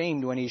be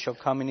ashamed when He shall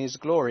come in His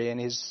glory and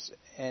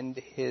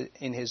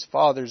in His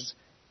Father's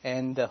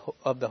and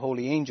of the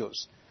holy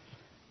angels.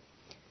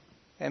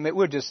 And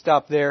we'll just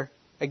stop there.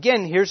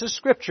 Again, here's a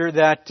scripture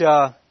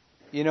that,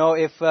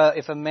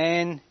 if a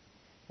man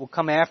will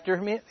come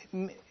after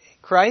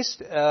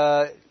Christ,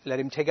 let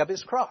him take up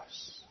his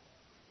cross.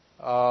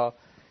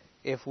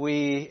 If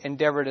we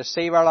endeavor to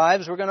save our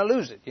lives, we're going to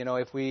lose it.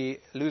 If we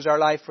lose our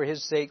life for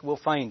His sake, we'll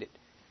find it.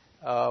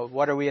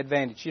 What are we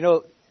advantaged?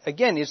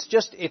 Again,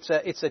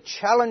 it's a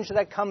challenge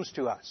that comes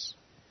to us.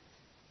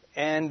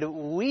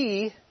 And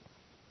we,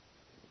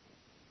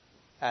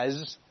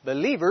 as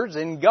believers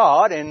in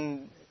God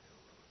and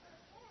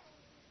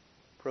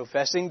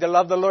professing to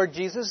love the Lord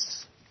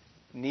Jesus,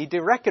 need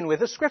to reckon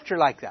with a scripture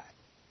like that.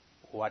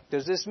 What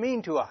does this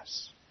mean to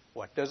us?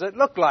 What does it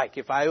look like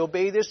if I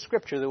obey this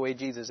scripture the way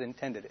Jesus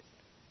intended it?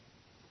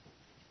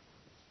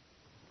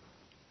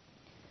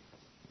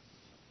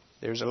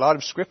 There's a lot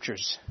of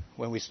scriptures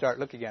when we start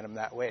looking at them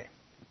that way.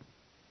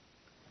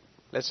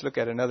 Let's look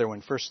at another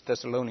one, 1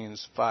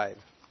 Thessalonians 5.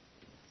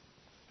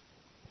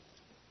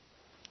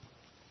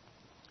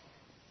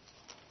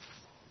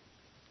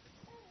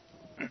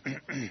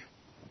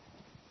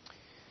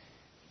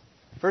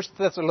 1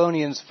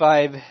 Thessalonians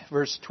 5,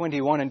 verse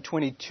 21 and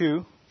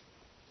 22,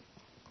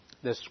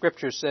 the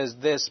scripture says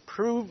this,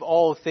 prove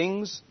all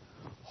things,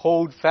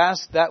 hold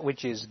fast that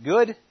which is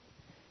good,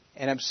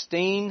 and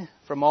abstain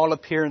from all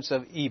appearance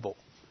of evil.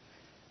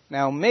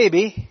 Now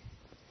maybe,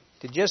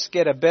 to just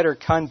get a better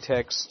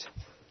context,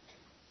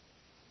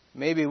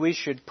 maybe we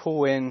should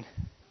pull in,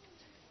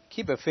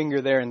 keep a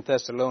finger there in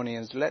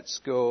Thessalonians. Let's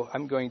go,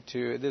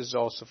 this is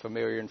also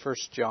familiar in 1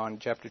 John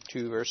chapter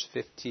 2, verse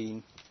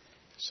 15.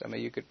 Some of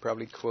you could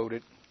probably quote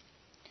it.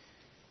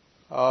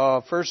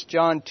 1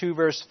 John 2,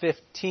 verse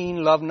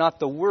 15, love not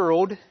the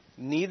world,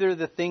 neither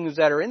the things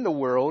that are in the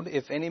world.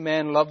 If any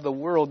man love the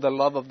world, the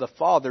love of the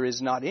Father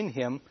is not in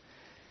him.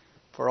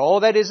 For all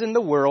that is in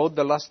the world,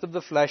 the lust of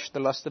the flesh, the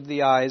lust of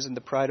the eyes, and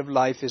the pride of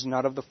life is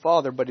not of the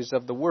Father, but is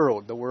of the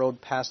world. The world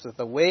passeth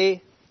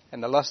away,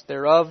 and the lust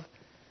thereof,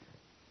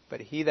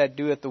 but he that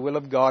doeth the will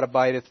of God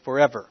abideth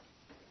forever.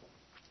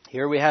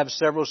 Here we have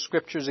several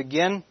scriptures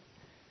again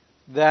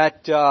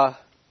that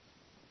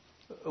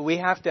we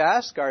have to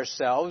ask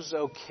ourselves,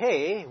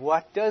 okay,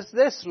 what does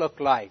this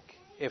look like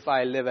if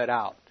I live it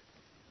out?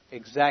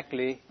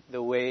 Exactly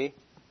the way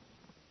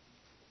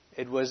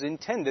it was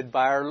intended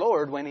by our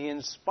Lord when He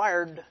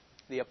inspired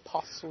the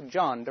Apostle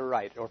John to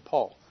write, or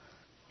Paul.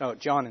 No,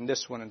 John in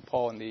this one and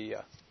Paul in the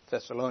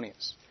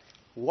Thessalonians.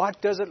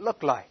 What does it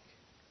look like?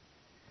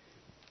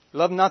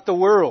 Love not the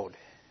world,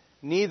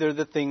 neither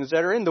the things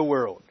that are in the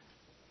world.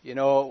 You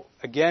know,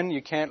 again,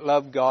 you can't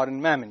love God and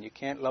mammon. You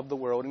can't love the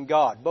world and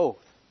God, both.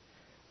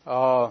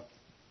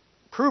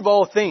 Prove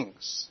all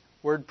things.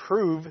 Word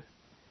prove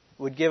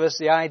would give us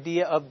the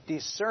idea of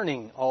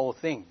discerning all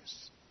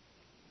things.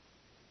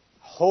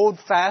 Hold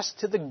fast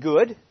to the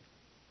good.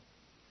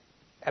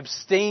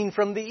 Abstain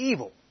from the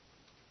evil.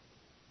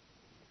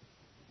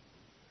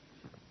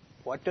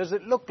 What does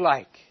it look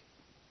like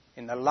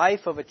in the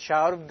life of a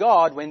child of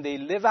God when they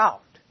live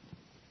out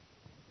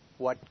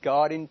what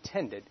God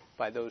intended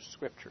by those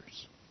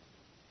scriptures?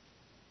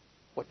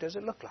 What does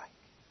it look like?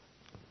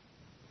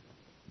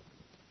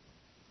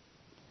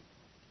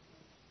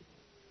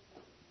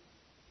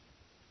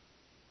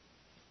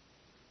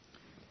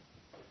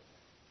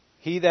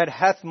 He that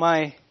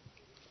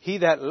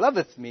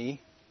loveth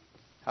me,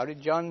 how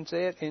did John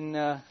say it in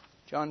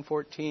John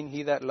 14?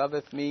 He that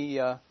loveth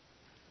me,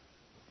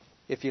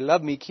 if ye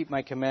love me, keep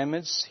my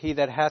commandments. He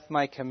that hath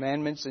my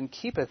commandments and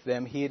keepeth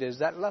them, he it is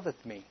that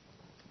loveth me.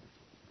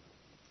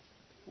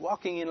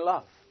 Walking in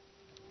love.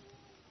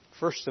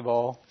 First of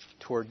all,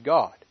 toward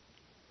God.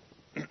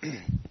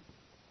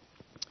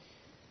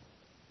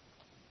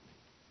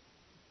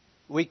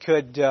 We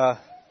could go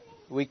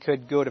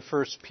to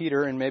 1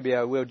 Peter, and maybe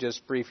I will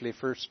just briefly.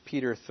 1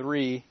 Peter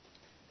 3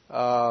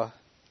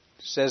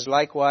 says,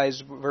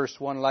 likewise, verse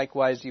 1,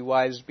 likewise, ye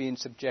wives, be in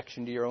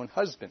subjection to your own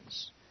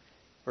husbands.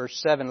 Verse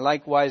 7,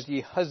 likewise, ye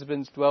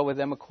husbands, dwell with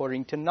them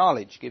according to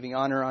knowledge, giving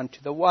honor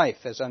unto the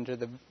wife as unto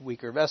the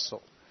weaker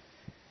vessel.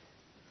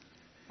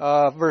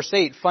 Verse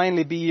 8,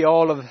 finally, be ye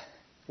all of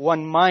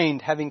one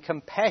mind, having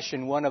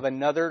compassion one of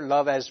another,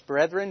 love as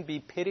brethren,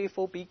 be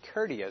pitiful, be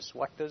courteous.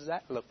 What does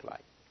that look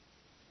like?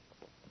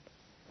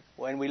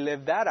 When we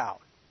live that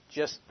out,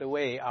 just the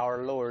way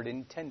our Lord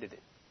intended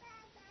it.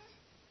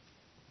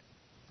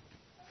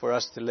 For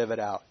us to live it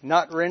out.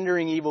 Not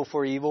rendering evil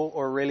for evil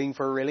or railing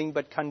for railing,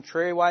 but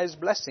contrariwise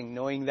blessing,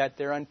 knowing that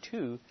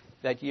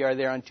ye are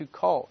thereunto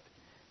called,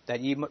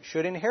 that ye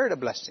should inherit a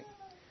blessing.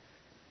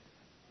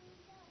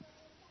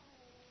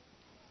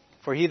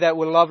 For he that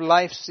will love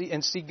life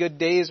and see good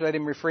days, let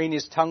him refrain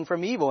his tongue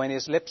from evil, and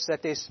his lips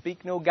that they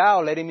speak no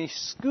guile. Let him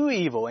eschew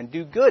evil and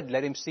do good.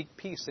 Let him seek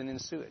peace and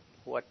ensue it.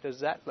 What does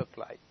that look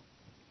like?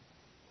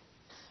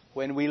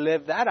 When we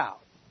live that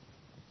out,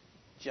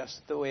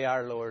 just the way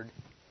our Lord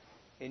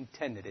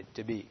intended it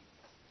to be.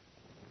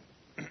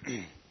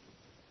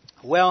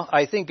 Well,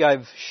 I think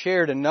I've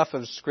shared enough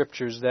of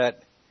scriptures that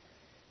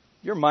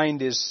your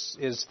mind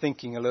is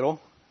thinking a little.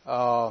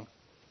 How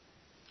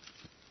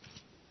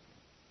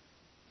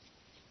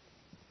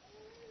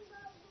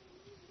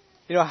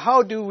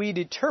do we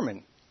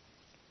determine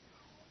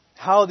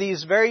how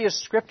these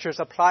various scriptures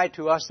apply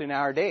to us in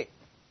our day?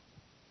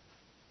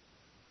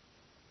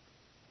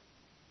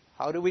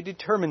 How do we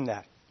determine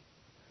that?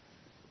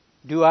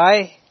 Do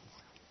I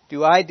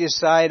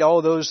decide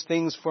all those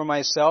things for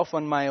myself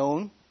on my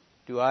own?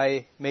 Do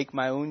I make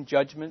my own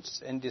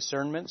judgments and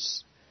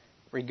discernments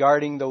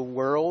regarding the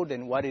world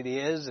and what it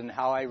is and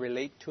how I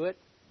relate to it?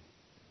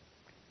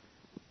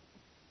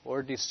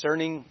 Or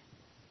discerning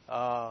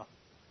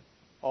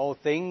all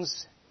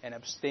things and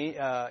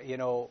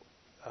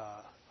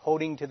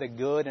holding to the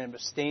good and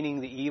abstaining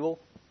the evil?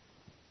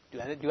 Do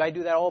I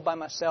do that all by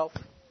myself?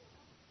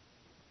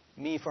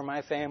 Me for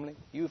my family,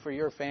 you for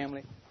your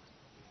family?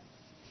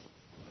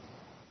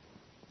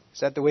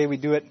 Is that the way we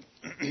do it?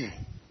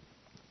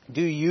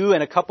 Do you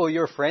and a couple of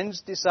your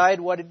friends decide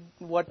what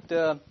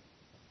the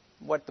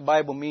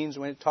Bible means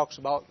when it talks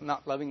about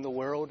not loving the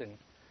world and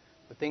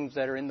the things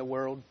that are in the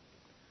world?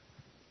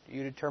 Do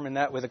you determine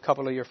that with a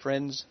couple of your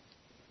friends?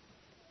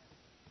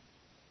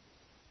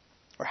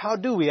 Or how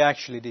do we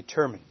actually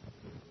determine?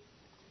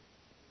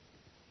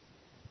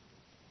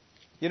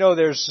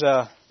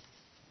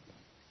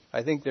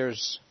 I think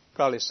there's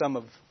probably some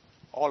of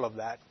all of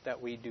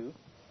that we do.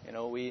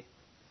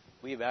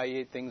 We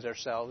evaluate things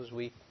ourselves.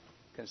 We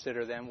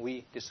consider them.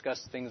 We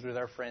discuss things with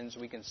our friends.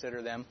 We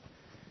consider them.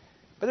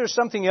 But there's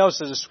something else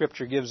that the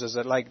Scripture gives us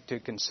I'd like to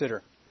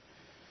consider.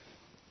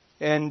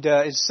 And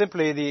it's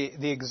simply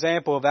the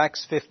example of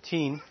Acts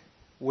 15,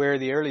 where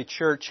the early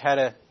church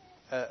had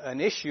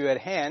an issue at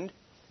hand.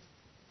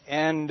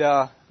 And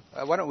why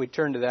don't we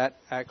turn to that,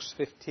 Acts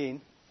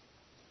 15.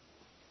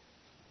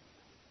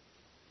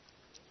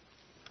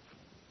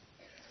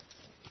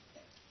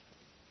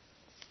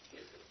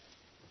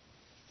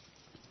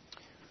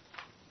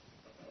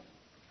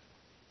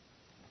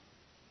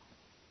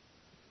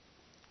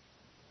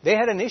 They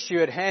had an issue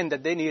at hand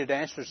that they needed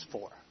answers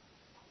for.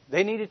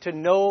 They needed to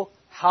know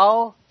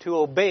how to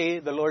obey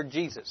the Lord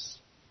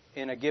Jesus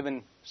in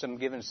some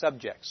given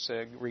subjects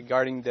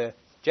regarding the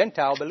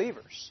Gentile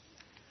believers.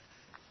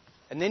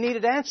 And they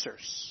needed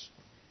answers.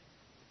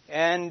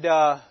 And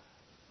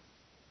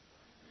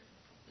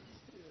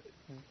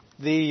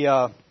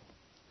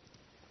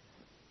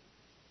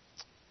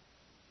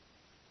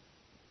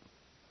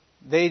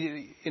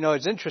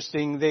it's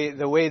interesting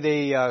the way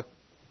they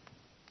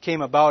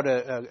came about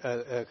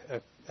a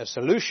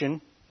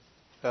solution.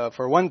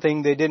 For one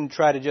thing, they didn't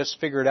try to just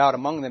figure it out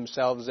among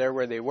themselves there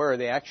where they were.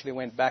 They actually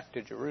went back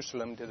to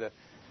Jerusalem, to the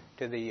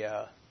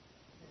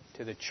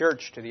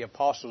church, to the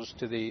apostles,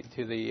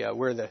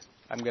 where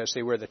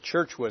the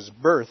church was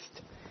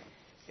birthed,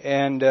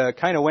 and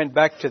kind of went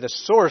back to the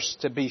source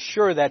to be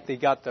sure that they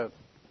got the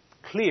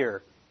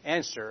clear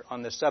answer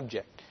on the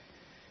subject.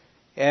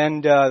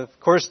 And of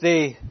course,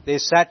 they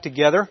sat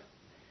together,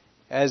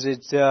 as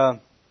it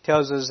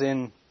tells us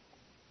in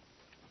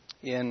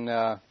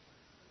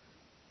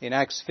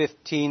Acts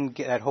 15.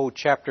 That whole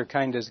chapter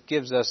kind of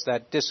gives us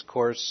that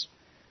discourse.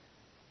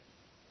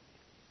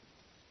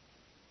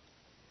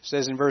 It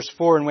says in verse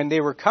 4, "And when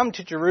they were come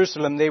to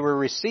Jerusalem, they were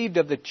received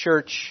of the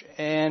church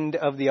and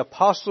of the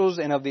apostles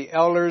and of the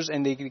elders,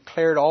 and they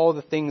declared all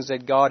the things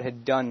that God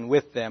had done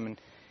with them."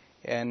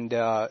 And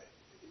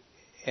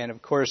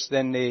of course,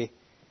 then they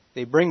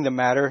bring the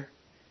matter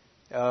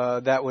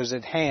that was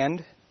at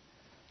hand.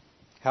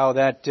 How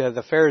that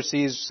the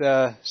Pharisees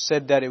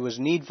said that it was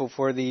needful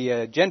for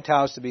the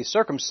Gentiles to be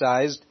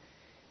circumcised.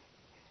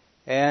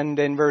 And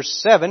in verse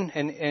 7,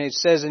 and it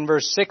says in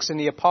verse 6, "And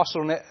the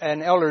apostles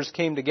and elders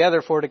came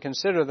together for to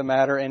consider the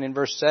matter." And in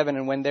verse 7,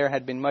 "And when there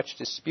had been much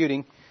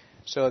disputing."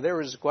 So there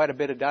was quite a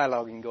bit of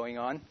dialoguing going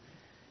on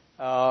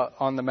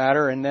the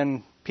matter. And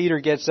then Peter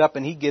gets up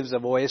and he gives a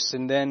voice.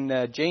 And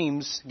then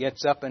James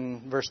gets up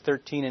in verse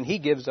 13 and he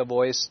gives a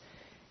voice.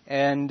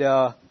 And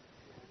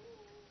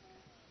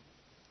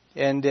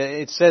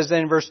it says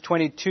then in verse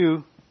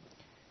 22,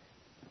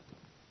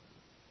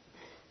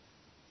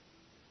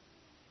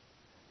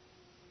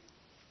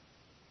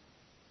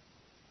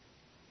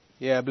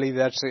 I believe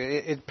that's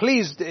it.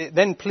 Pleased it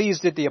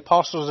the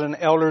apostles and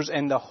elders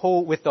and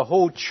with the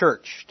whole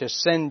church to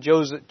send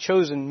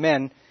chosen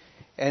men,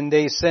 and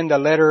they send a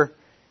letter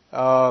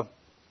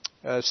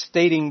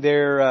stating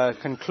their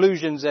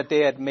conclusions that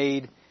they had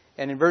made.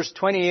 And in verse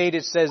 28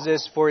 it says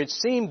this: "For it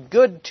seemed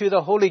good to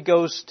the Holy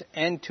Ghost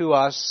and to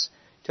us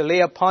to lay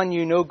upon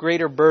you no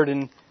greater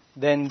burden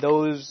than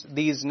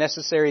these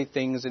necessary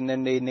things." And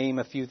then they name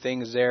a few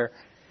things there,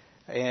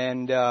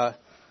 and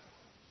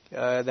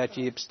that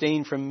ye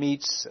abstain from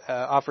meats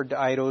offered to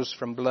idols,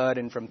 from blood,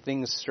 and from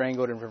things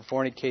strangled, and from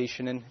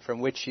fornication, and from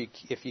which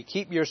if ye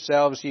keep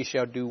yourselves, ye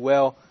shall do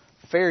well.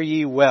 Fare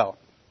ye well.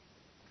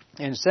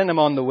 And send them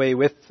on the way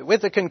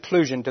with a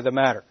conclusion to the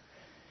matter.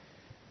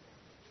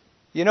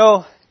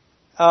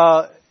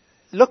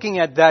 Looking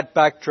at that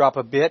backdrop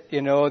a bit,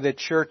 the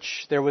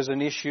church, there was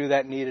an issue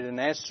that needed an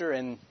answer,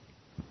 and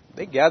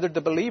they gathered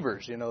the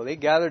believers, they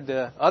gathered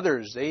the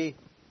others, they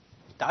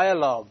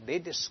dialogued, they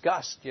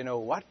discussed,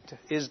 what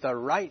is the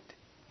right,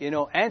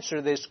 answer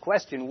to this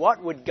question.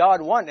 What would God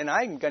want? And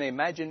I'm going to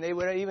imagine they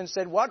would have even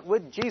said, what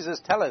would Jesus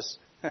tell us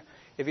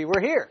if He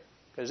were here?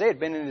 Because they had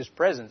been in His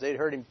presence. They'd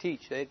heard Him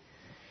teach.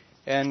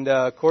 And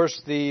of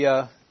course,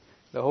 the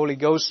Holy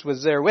Ghost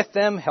was there with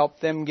them, helped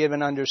them give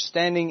an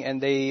understanding, and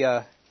they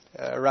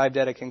arrived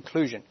at a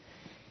conclusion.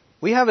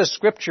 We have a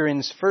scripture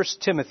in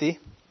 1 Timothy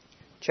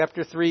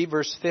chapter 3,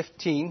 verse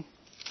 15.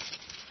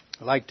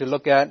 I'd like to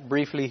look at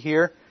briefly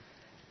here.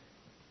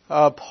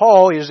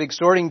 Paul is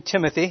exhorting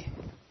Timothy.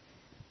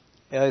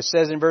 It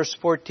says in verse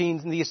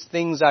 14, "These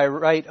things I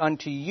write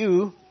unto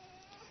you,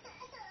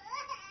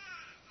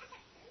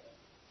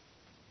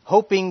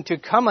 hoping to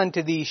come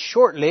unto thee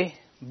shortly.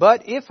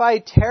 But if I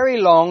tarry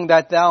long,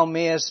 that thou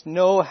mayest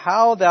know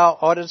how thou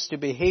oughtest to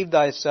behave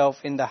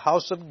thyself in the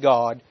house of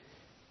God,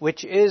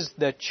 which is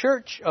the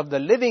church of the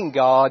living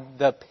God,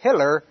 the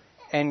pillar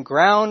and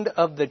ground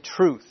of the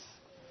truth."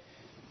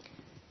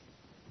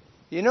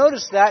 You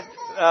notice that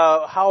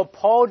how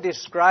Paul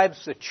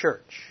describes the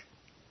church.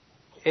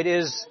 It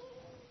is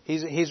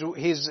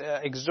he's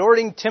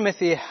exhorting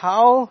Timothy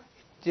how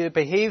to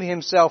behave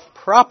himself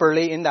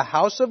properly in the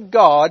house of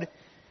God,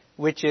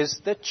 which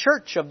is the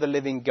church of the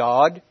living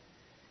God,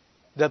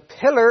 the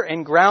pillar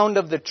and ground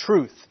of the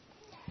truth.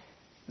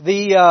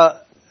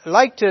 I'd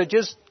like to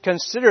just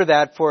consider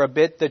that for a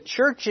bit. The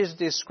church is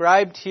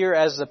described here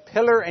as the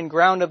pillar and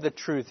ground of the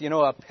truth.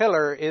 A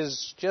pillar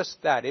is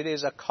just that. It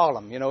is a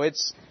column.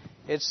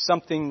 It's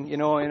something,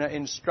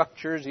 in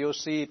structures you'll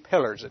see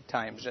pillars at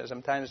times.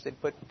 Sometimes they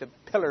put the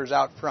pillars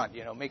out front,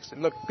 makes it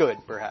look good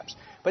perhaps.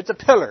 But it's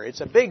a pillar.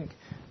 It's a big,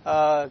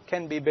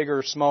 can be big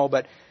or small,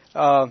 but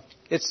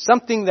it's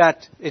something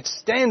that it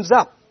stands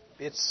up.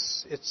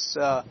 It's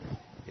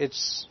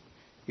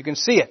you can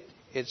see it.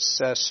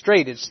 It's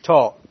straight. It's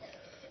tall.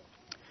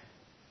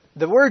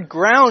 The word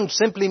ground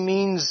simply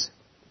means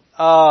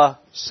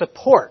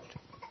support,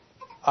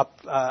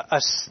 a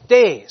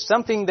stay,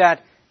 something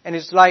that, and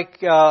it's like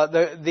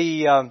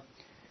the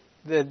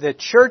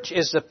church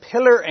is the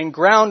pillar and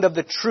ground of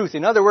the truth.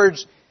 In other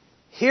words,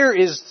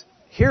 here's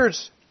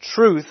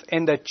truth,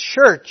 and the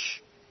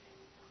church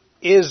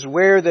is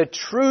where the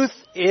truth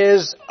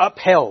is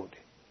upheld,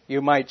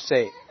 you might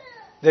say.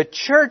 The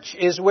church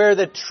is where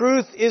the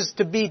truth is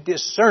to be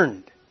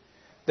discerned.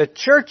 The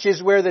church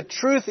is where the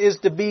truth is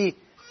to be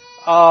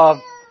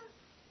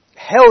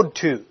held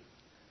to.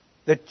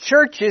 The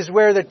church is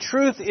where the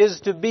truth is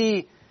to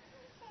be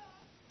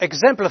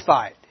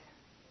exemplified.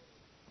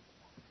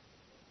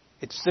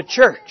 It's the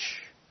church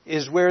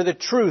is where the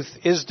truth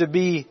is to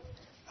be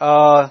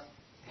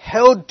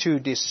held to,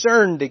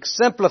 discerned,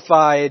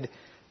 exemplified,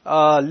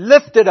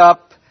 lifted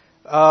up,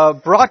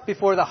 brought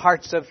before the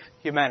hearts of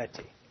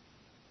humanity.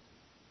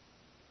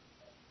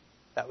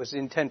 That was the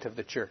intent of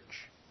the church.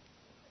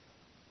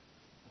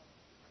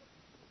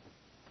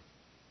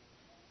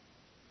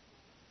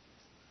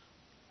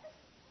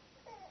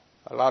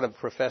 A lot of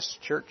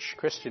professed church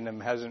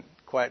Christendom hasn't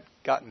quite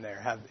gotten there,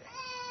 have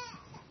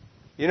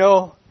they? You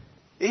know,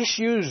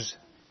 issues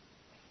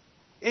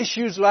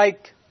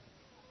like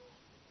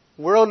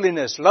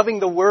worldliness, loving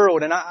the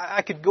world, and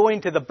I could go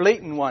into the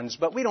blatant ones,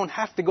 but we don't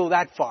have to go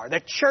that far.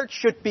 The church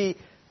should be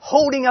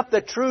holding up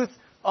the truth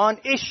on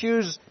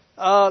issues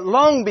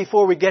long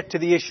before we get to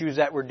the issues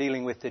that we're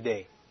dealing with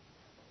today.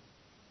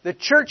 The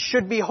church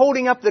should be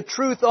holding up the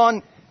truth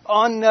on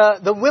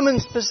the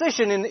women's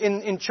position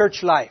in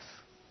church life.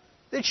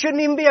 It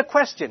shouldn't even be a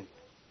question.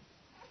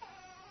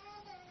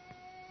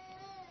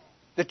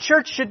 The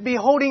church should be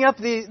holding up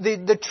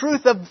the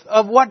truth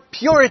of what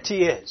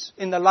purity is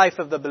in the life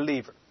of the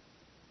believer.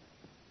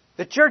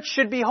 The church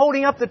should be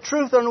holding up the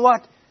truth on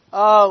what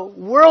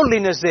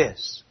worldliness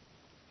is.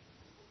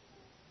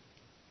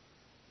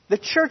 The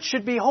church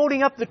should be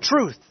holding up the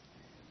truth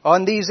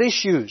on these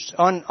issues,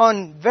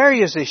 on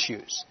various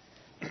issues.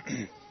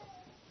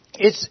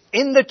 It's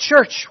in the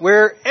church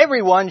where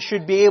everyone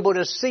should be able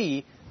to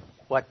see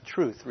what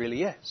truth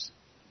really is.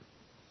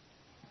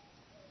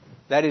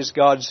 That is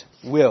God's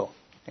will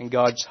and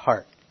God's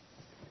heart.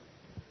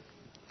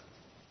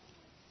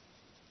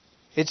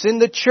 It's in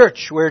the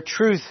church where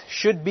truth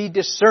should be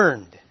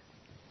discerned,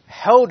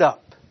 held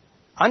up,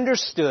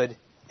 understood,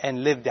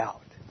 and lived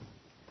out.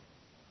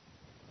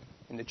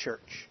 In the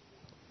church.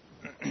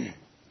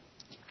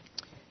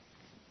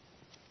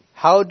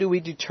 How do we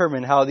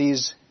determine how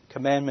these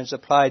commandments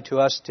apply to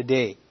us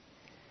today?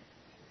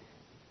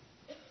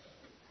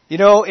 You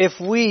know, if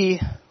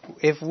we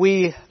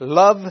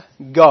love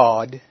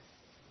God,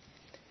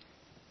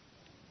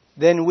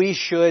 then we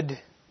should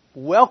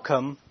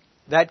welcome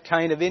that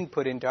kind of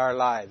input into our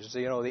lives.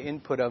 You know, the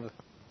input of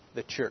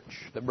the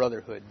church, the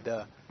brotherhood,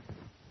 the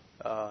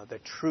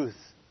truth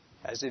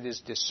as it is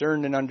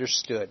discerned and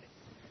understood.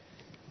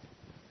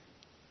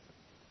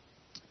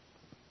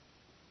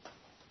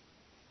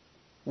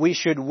 We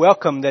should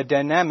welcome the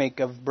dynamic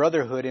of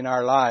brotherhood in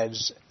our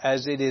lives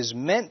as it is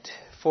meant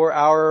for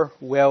our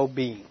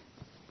well-being.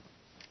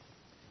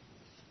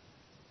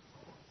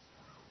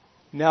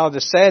 Now,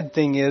 the sad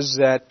thing is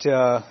that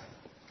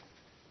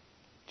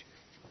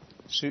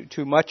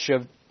too much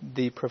of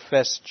the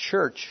professed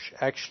church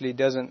actually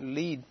doesn't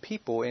lead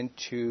people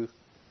into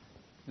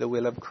the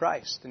will of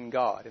Christ and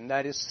God, and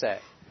that is sad.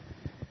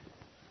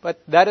 But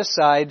that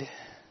aside,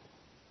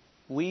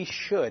 we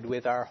should,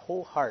 with our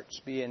whole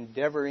hearts, be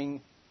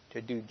endeavoring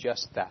to do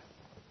just that.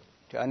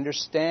 To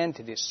understand,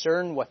 to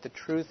discern what the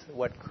truth,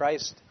 what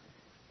Christ,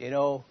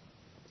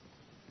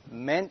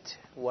 meant,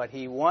 what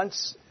He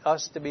wants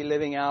us to be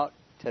living out,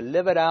 to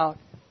live it out,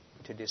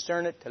 to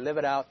discern it, to live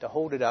it out, to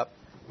hold it up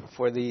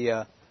for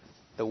the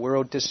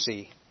world to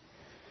see.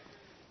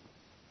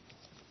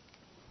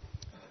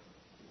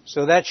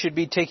 So that should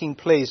be taking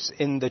place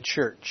in the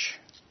church.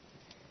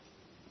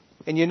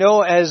 And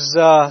as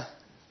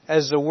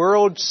the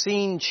world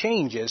scene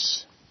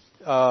changes,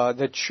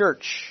 the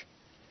church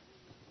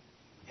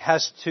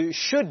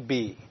should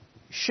be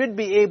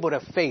able to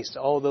face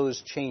all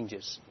those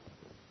changes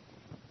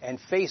and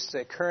face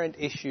the current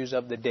issues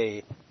of the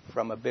day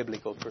from a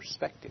biblical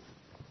perspective.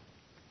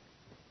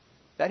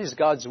 That is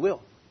God's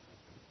will.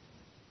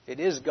 It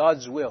is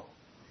God's will.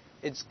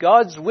 It's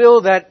God's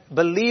will that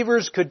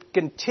believers could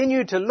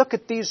continue to look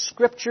at these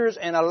scriptures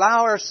and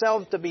allow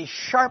ourselves to be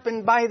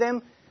sharpened by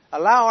them,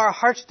 allow our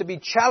hearts to be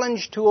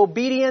challenged to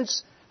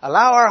obedience,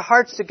 allow our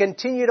hearts to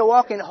continue to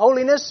walk in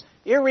holiness,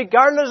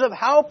 irregardless of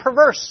how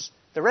perverse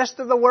the rest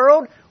of the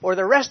world or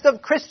the rest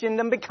of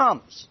Christendom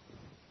becomes.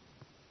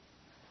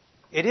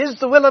 It is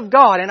the will of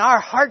God, and our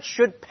hearts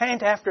should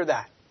pant after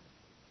that.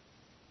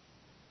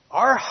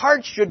 Our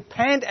hearts should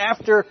pant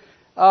after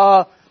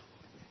a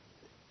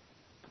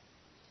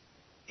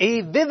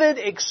vivid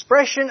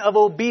expression of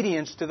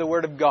obedience to the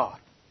Word of God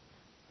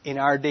in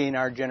our day, in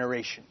our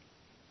generation.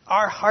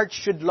 Our hearts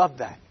should love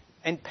that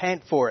and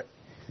pant for it.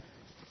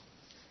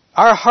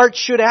 Our hearts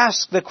should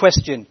ask the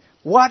question,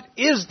 what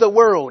is the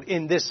world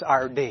in this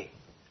our day?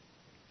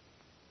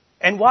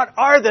 And what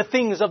are the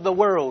things of the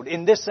world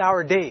in this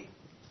our day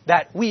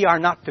that we are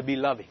not to be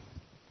loving?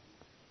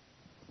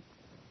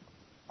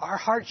 Our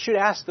hearts should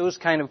ask those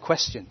kind of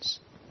questions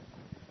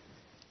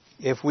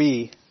if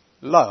we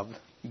love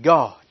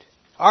God.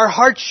 Our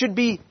hearts should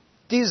be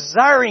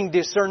desiring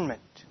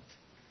discernment.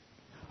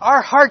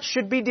 Our hearts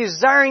should be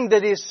desiring the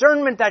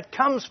discernment that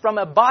comes from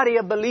a body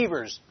of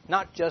believers,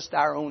 not just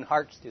our own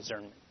heart's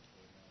discernment.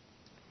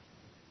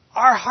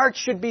 Our hearts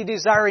should be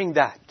desiring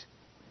that.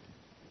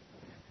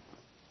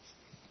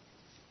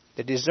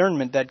 The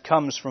discernment that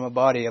comes from a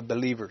body of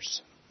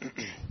believers.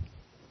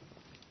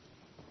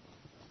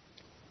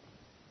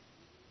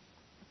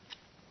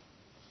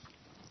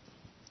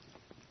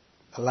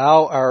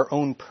 allow our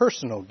own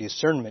personal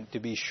discernment to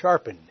be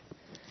sharpened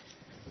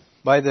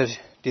by the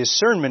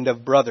discernment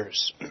of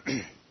brothers.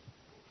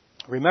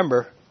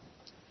 Remember,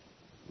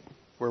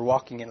 we're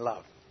walking in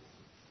love.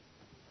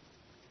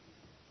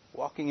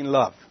 Walking in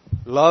love.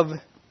 Love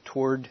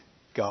toward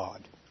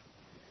God.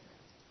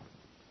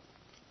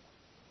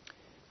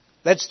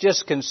 Let's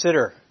just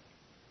consider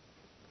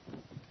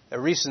a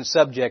recent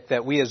subject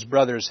that we as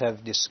brothers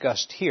have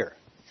discussed here.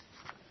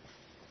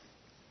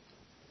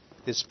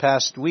 This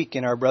past week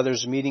in our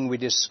brothers' meeting, we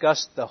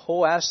discussed the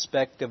whole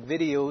aspect of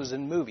videos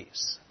and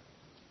movies.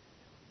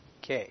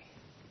 Okay.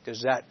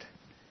 Does that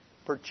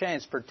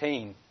perchance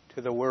pertain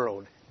to the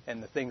world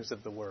and the things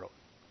of the world?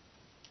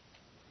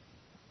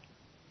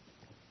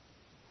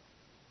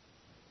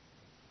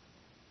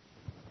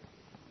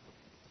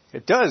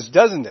 It does,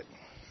 doesn't it?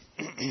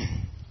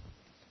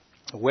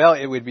 Well,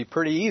 it would be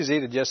pretty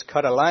easy to just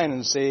cut a line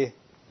and say,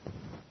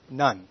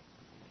 none.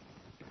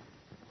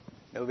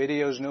 No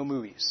videos, no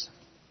movies.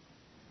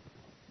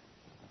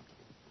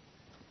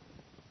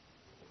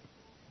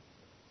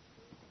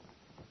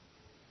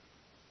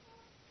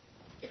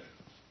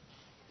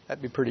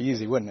 That'd be pretty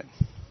easy, wouldn't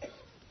it?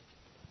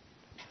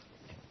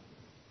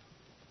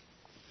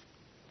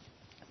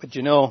 But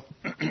you know,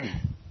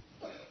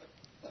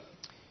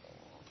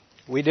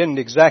 we didn't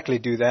exactly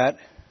do that.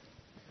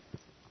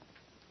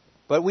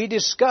 But we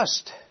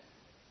discussed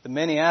the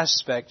many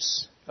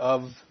aspects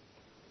of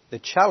the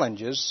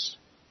challenges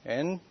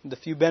and the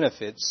few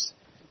benefits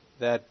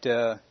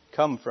that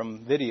come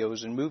from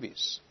videos and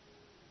movies.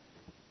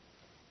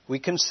 We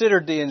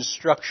considered the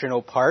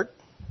instructional part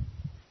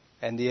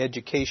and the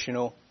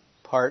educational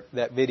part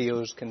that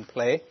videos can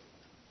play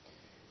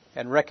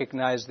and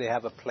recognize they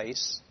have a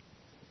place.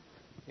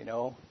 You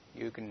know,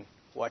 you can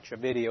watch a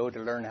video to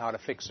learn how to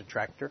fix a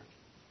tractor.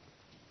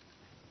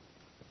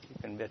 You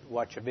can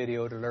watch a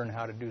video to learn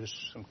how to do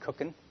some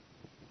cooking.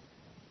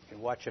 You can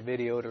watch a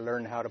video to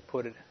learn how to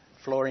put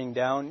flooring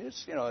down.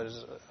 It's, you know,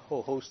 there's a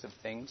whole host of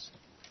things.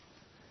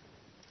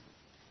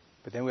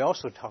 But then we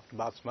also talked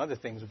about some other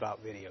things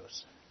about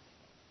videos.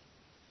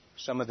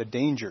 Some of the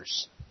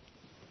dangers.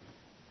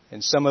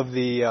 And some of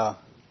the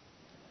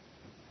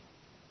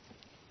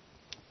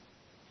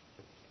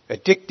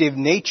addictive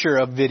nature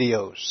of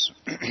videos.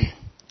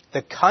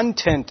 The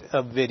content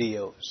of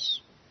videos.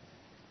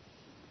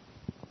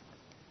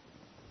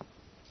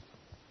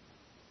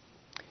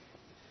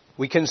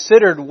 We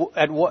considered,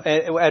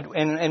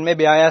 and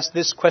maybe I asked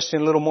this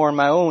question a little more on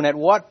my own, at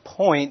what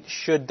point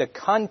should the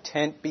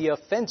content be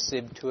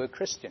offensive to a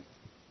Christian?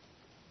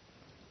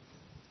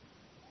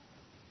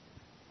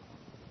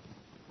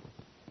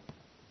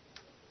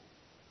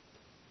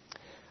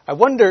 I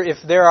wonder if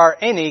there are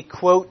any,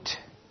 quote,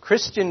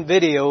 Christian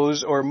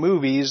videos or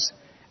movies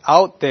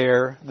out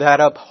there that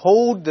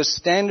uphold the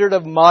standard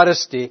of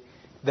modesty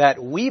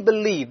that we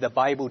believe the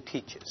Bible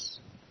teaches.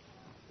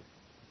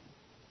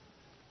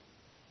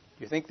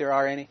 Do you think there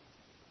are any?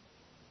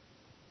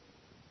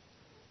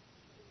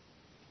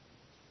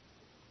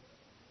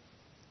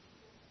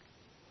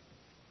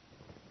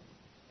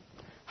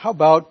 How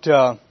about,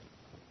 are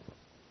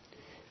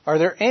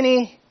there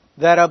any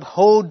that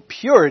uphold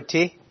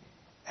purity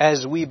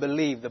as we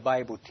believe the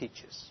Bible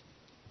teaches?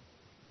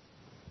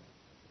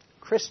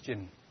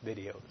 Christian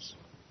videos.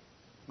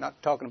 I'm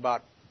not talking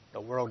about the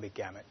worldly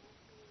gamut.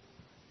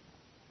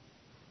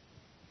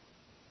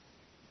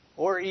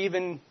 Or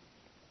even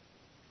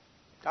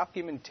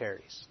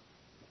documentaries.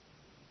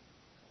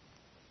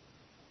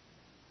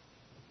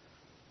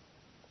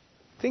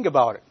 Think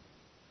about it.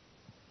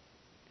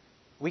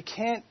 We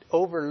can't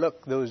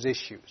overlook those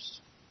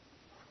issues.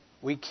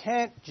 We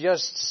can't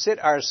just sit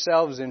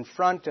ourselves in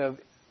front of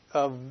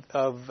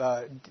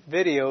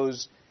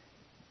videos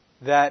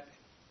that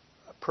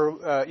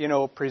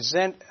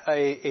present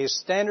a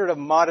standard of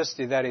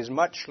modesty that is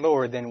much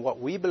lower than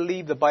what we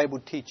believe the Bible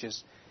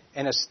teaches,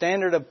 and a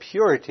standard of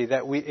purity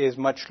that is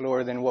much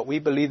lower than what we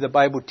believe the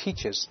Bible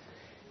teaches,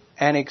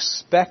 and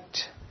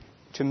expect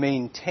to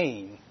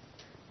maintain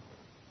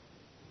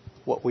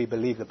what we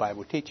believe the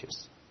Bible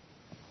teaches.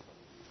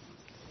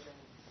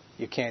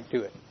 You can't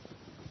do it.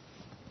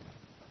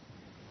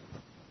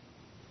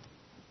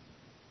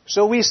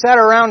 So we sat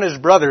around as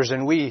brothers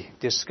and we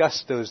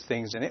discussed those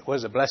things, and it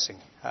was a blessing,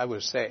 I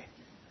would say.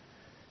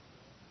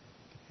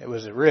 It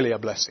was really a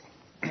blessing.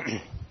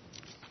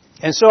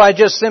 And so I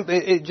just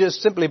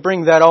simply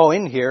bring that all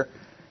in here.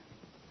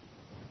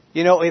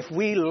 You know, if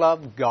we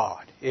love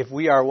God, if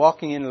we are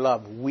walking in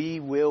love, we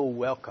will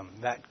welcome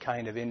that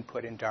kind of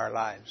input into our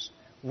lives.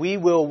 We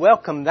will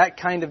welcome that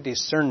kind of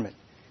discernment.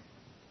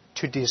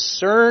 To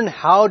discern,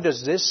 how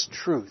does this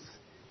truth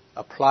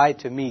apply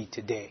to me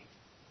today?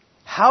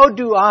 How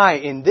do I,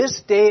 in this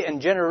day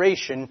and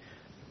generation,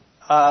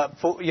 live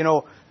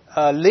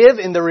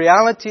in the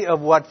reality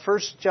of what 1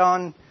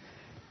 John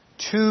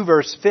 2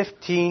 verse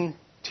 15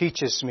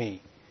 teaches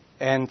me,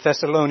 and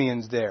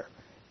Thessalonians there?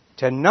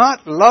 To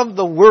not love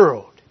the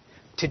world,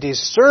 to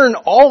discern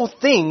all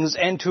things,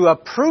 and to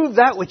approve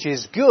that which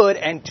is good,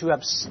 and to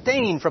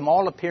abstain from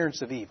all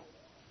appearance of evil.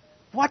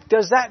 What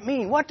does that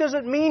mean? What does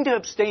it mean to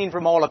abstain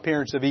from all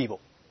appearance of evil?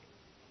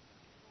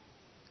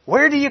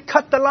 Where do you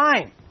cut the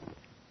line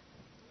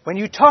when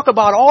you talk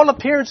about all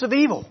appearance of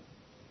evil?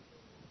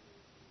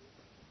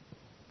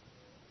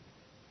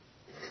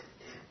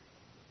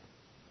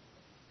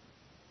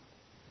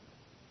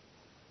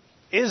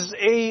 Is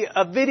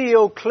a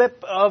video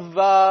clip of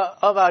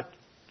a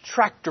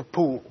tractor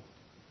pull,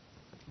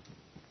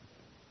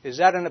 is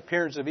that an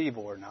appearance of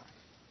evil or not?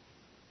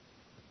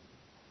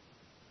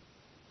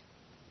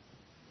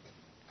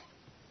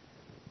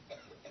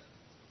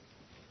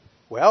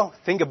 Well,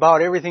 think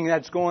about everything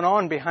that's going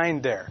on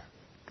behind there.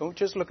 Don't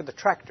just look at the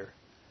tractor.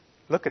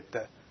 Look at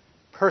the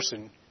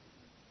person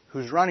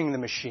who's running the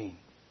machine.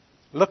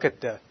 Look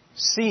at the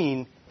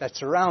scene that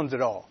surrounds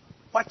it all.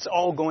 What's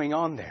all going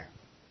on there?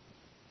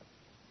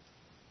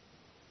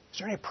 Is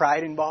there any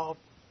pride involved?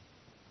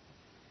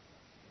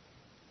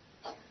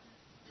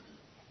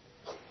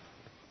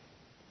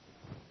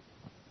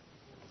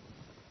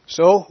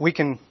 So we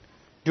can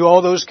do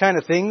all those kind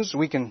of things.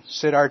 We can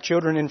sit our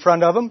children in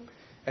front of them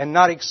and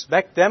not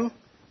expect them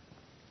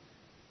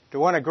to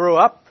want to grow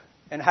up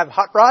and have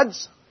hot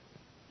rods.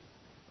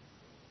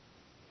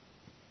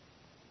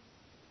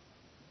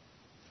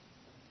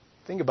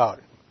 Think about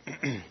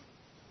it.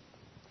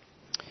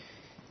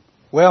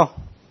 Well,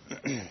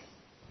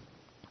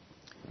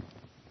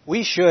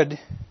 we should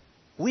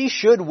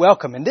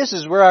welcome, and this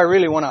is where I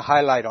really want to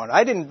highlight on.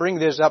 I didn't bring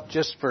this up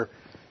just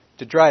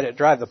to try to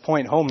drive the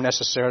point home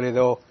necessarily,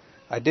 though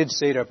I did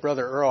say to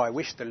Brother Earl, I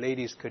wish the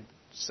ladies could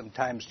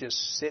sometimes just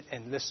sit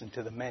and listen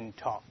to the men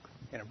talk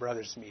in a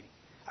brothers' meeting.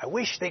 I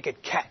wish they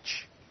could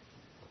catch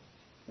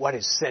what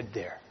is said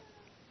there,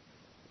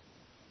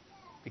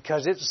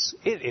 because it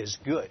is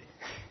good.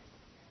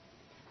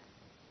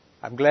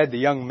 I'm glad the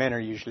young men are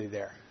usually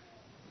there.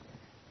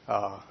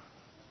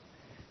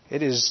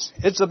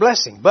 It's a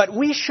blessing. But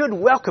we should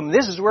welcome,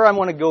 this is where I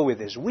want to go with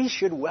this. We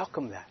should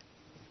welcome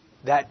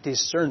that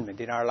discernment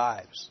in our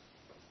lives.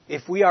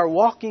 If we are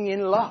walking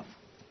in love.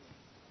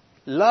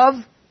 Love,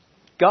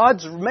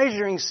 God's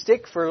measuring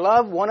stick for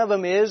love, one of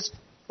them is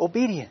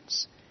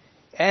obedience.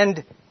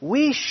 And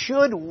we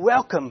should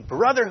welcome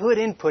brotherhood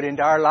input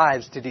into our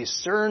lives to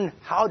discern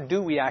how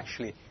do we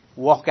actually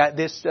walk at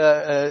this,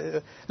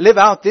 live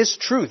out this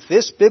truth,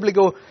 this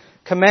biblical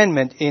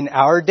commandment in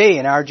our day,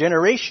 in our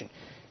generation.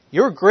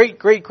 Your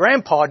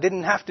great-great-grandpa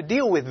didn't have to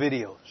deal with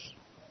videos.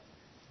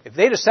 If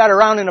they'd have sat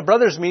around in a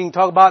brothers meeting and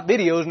talk about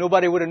videos,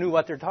 nobody would have knew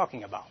what they're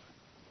talking about.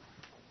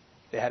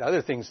 They had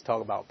other things to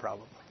talk about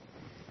probably.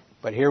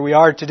 But here we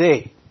are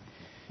today.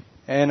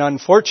 And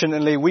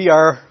unfortunately, we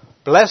are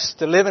blessed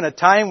to live in a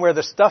time where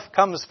the stuff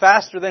comes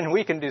faster than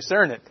we can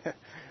discern it. I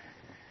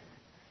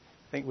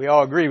think we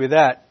all agree with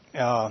that.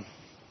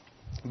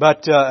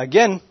 But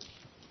again,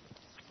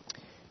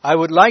 I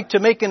would like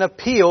to make an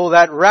appeal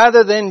that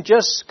rather than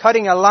just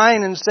cutting a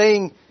line and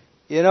saying,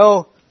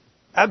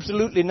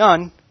 absolutely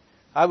none,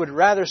 I would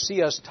rather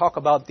see us talk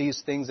about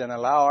these things and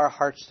allow our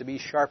hearts to be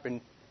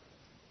sharpened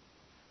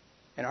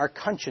and our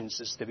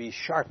consciences to be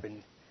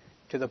sharpened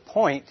to the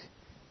point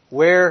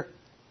where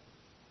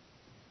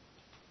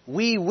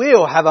we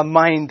will have a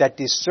mind that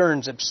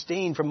discerns,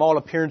 abstain from all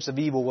appearance of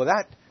evil. Well,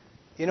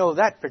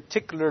 that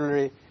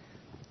particularly,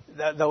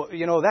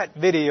 that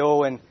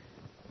video and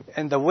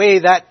the way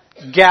that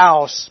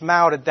gal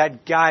smiled at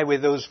that guy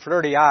with those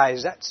flirty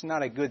eyes, that's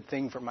not a good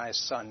thing for my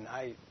son.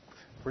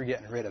 We're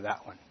getting rid of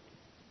that one.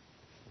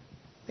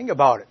 Think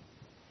about it.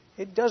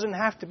 It doesn't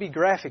have to be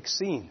graphic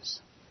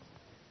scenes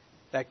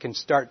that can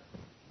start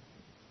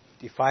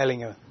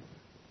defiling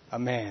a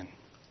man.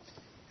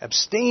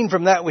 Abstain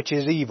from that which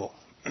is evil.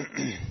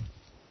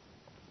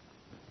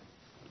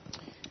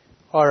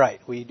 All right,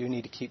 we do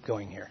need to keep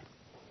going here.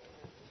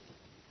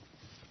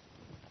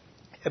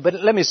 But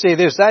let me say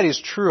this, that is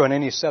true on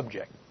any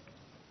subject.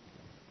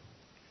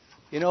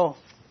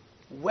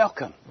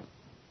 Welcome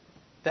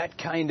that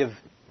kind of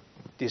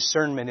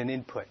discernment and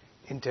input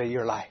into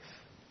your life.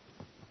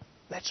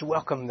 Let's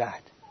welcome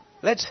that.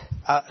 Let's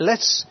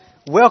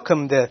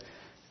welcome the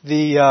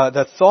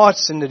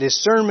thoughts and the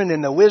discernment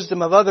and the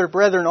wisdom of other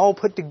brethren all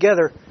put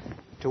together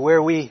to where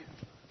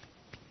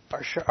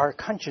our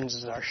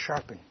consciences are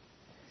sharpened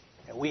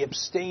and we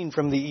abstain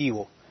from the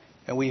evil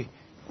and we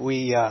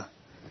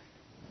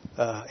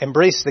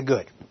embrace the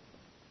good.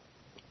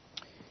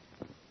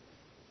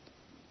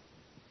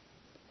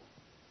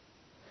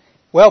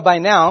 Well, by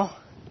now,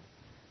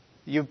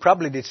 you've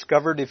probably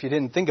discovered, if you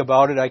didn't think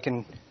about it, I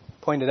can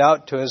point it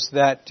out to us,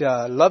 that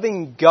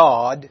loving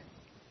God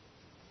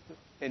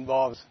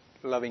involves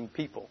loving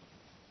people.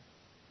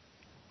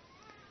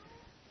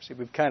 See,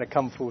 we've kind of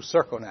come full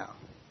circle now.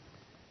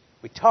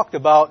 We talked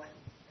about,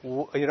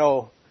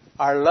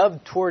 our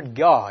love toward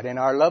God, and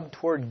our love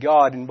toward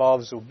God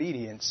involves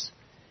obedience.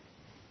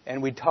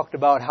 And we talked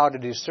about how to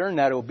discern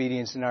that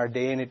obedience in our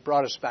day, and it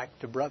brought us back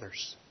to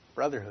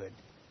brotherhood,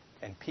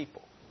 and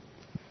people.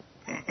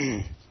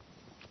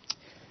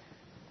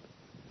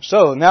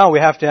 So now we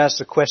have to ask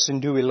the question,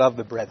 do we love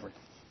the brethren?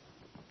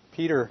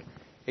 Peter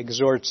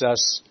exhorts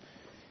us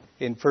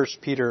in 1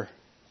 Peter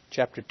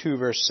chapter 2,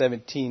 verse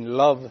 17,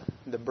 love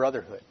the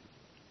brotherhood.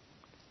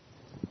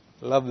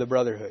 Love the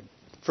brotherhood.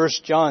 1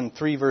 John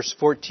 3, verse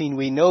 14,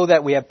 we know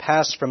that we have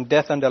passed from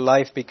death unto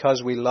life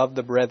because we love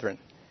the brethren.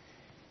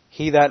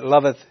 He that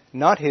loveth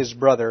not his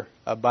brother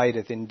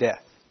abideth in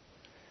death.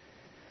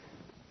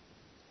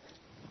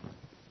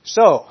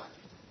 So,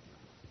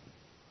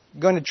 I'm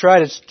going to try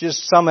to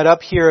just sum it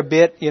up here a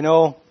bit.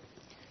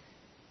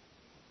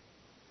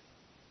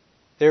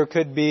 There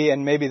could be,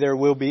 and maybe there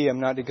will be, I'm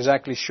not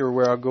exactly sure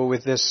where I'll go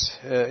with this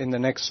in the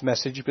next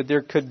message, but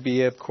there could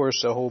be, of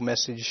course, a whole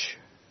message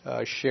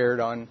shared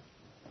on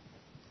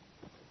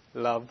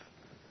love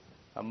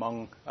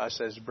among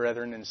us as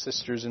brethren and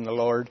sisters in the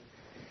Lord.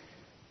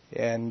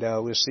 And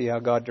we'll see how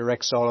God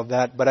directs all of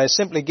that. But I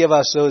simply give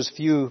us those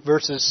few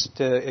verses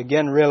to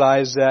again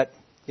realize that,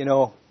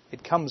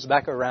 it comes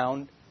back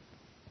around.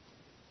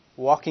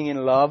 Walking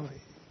in love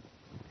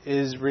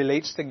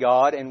relates to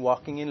God, and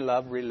walking in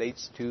love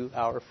relates to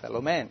our fellow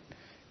man.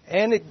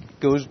 And it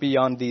goes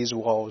beyond these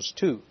walls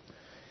too,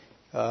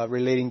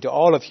 relating to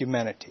all of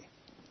humanity.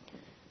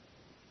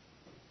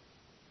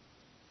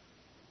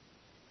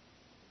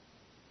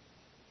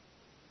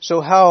 So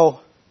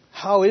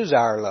how is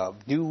our love?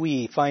 Do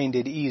we find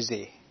it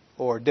easy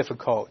or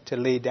difficult to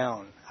lay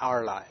down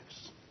our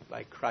lives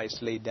like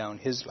Christ laid down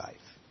His life?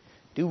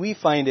 Do we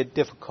find it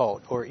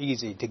difficult or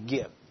easy to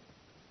give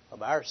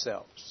of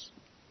ourselves,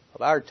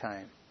 of our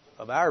time,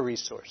 of our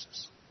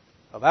resources,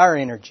 of our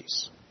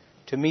energies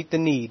to meet the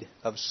need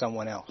of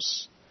someone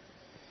else?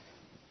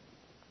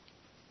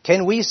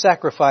 Can we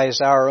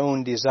sacrifice our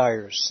own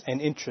desires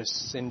and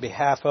interests in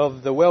behalf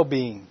of the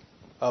well-being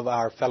of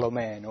our fellow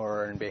man,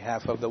 or in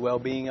behalf of the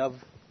well-being of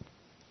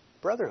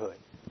brotherhood,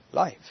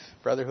 life,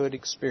 brotherhood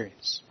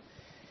experience?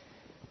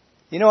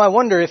 I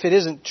wonder if it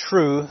isn't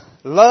true.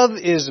 Love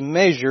is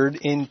measured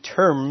in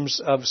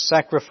terms of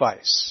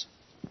sacrifice.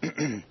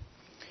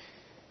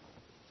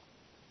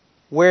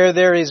 Where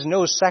there is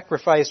no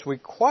sacrifice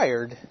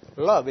required,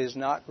 love is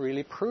not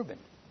really proven.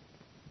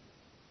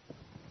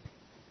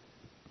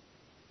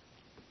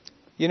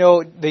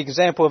 The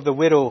example of the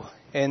widow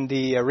and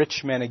the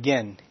rich man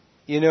again.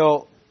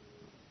 The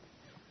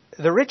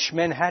rich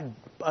men had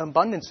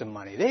abundance of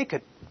money. They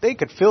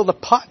could fill the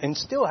pot and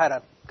still had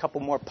a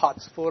couple more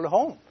pots full at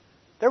home.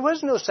 There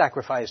was no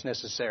sacrifice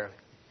necessarily.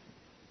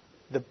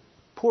 The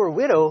poor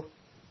widow,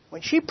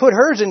 when she put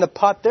hers in the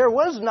pot, there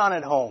was none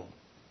at home.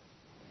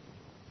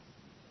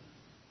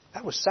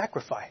 That was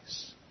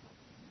sacrifice.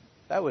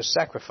 That was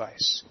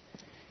sacrifice.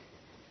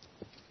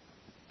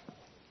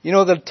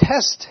 The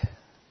test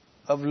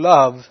of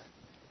love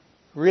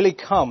really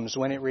comes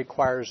when it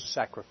requires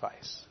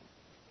sacrifice.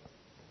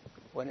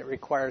 When it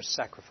requires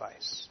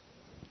sacrifice.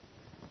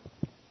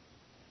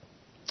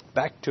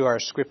 Back to our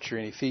scripture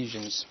in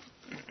Ephesians.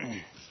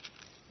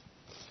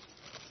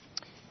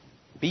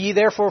 Be ye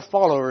therefore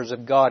followers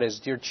of God as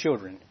dear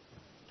children,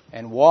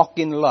 and walk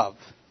in love,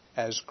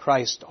 as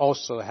Christ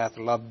also hath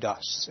loved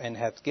us, and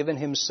hath given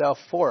himself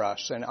for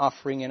us, an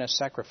offering and a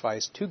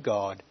sacrifice to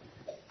God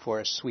for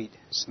a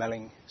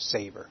sweet-smelling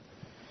savor.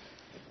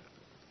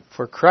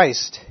 For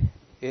Christ,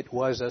 it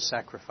was a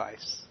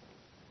sacrifice.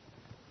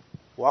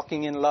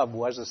 Walking in love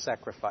was a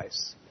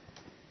sacrifice.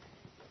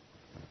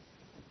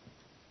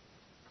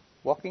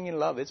 Walking in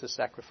love is a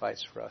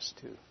sacrifice for us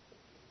too.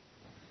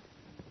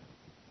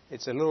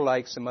 It's a little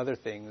like some other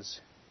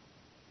things.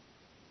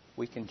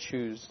 We can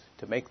choose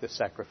to make the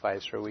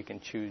sacrifice, or we can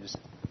choose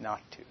not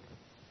to.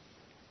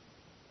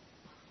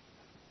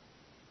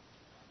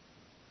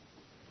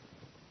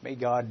 May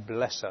God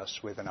bless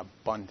us with an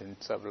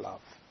abundance of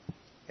love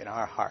in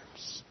our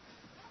hearts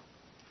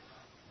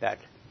that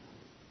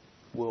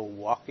will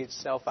walk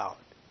itself out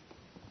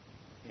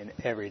in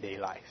everyday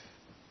life.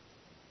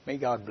 May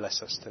God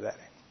bless us to that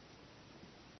end.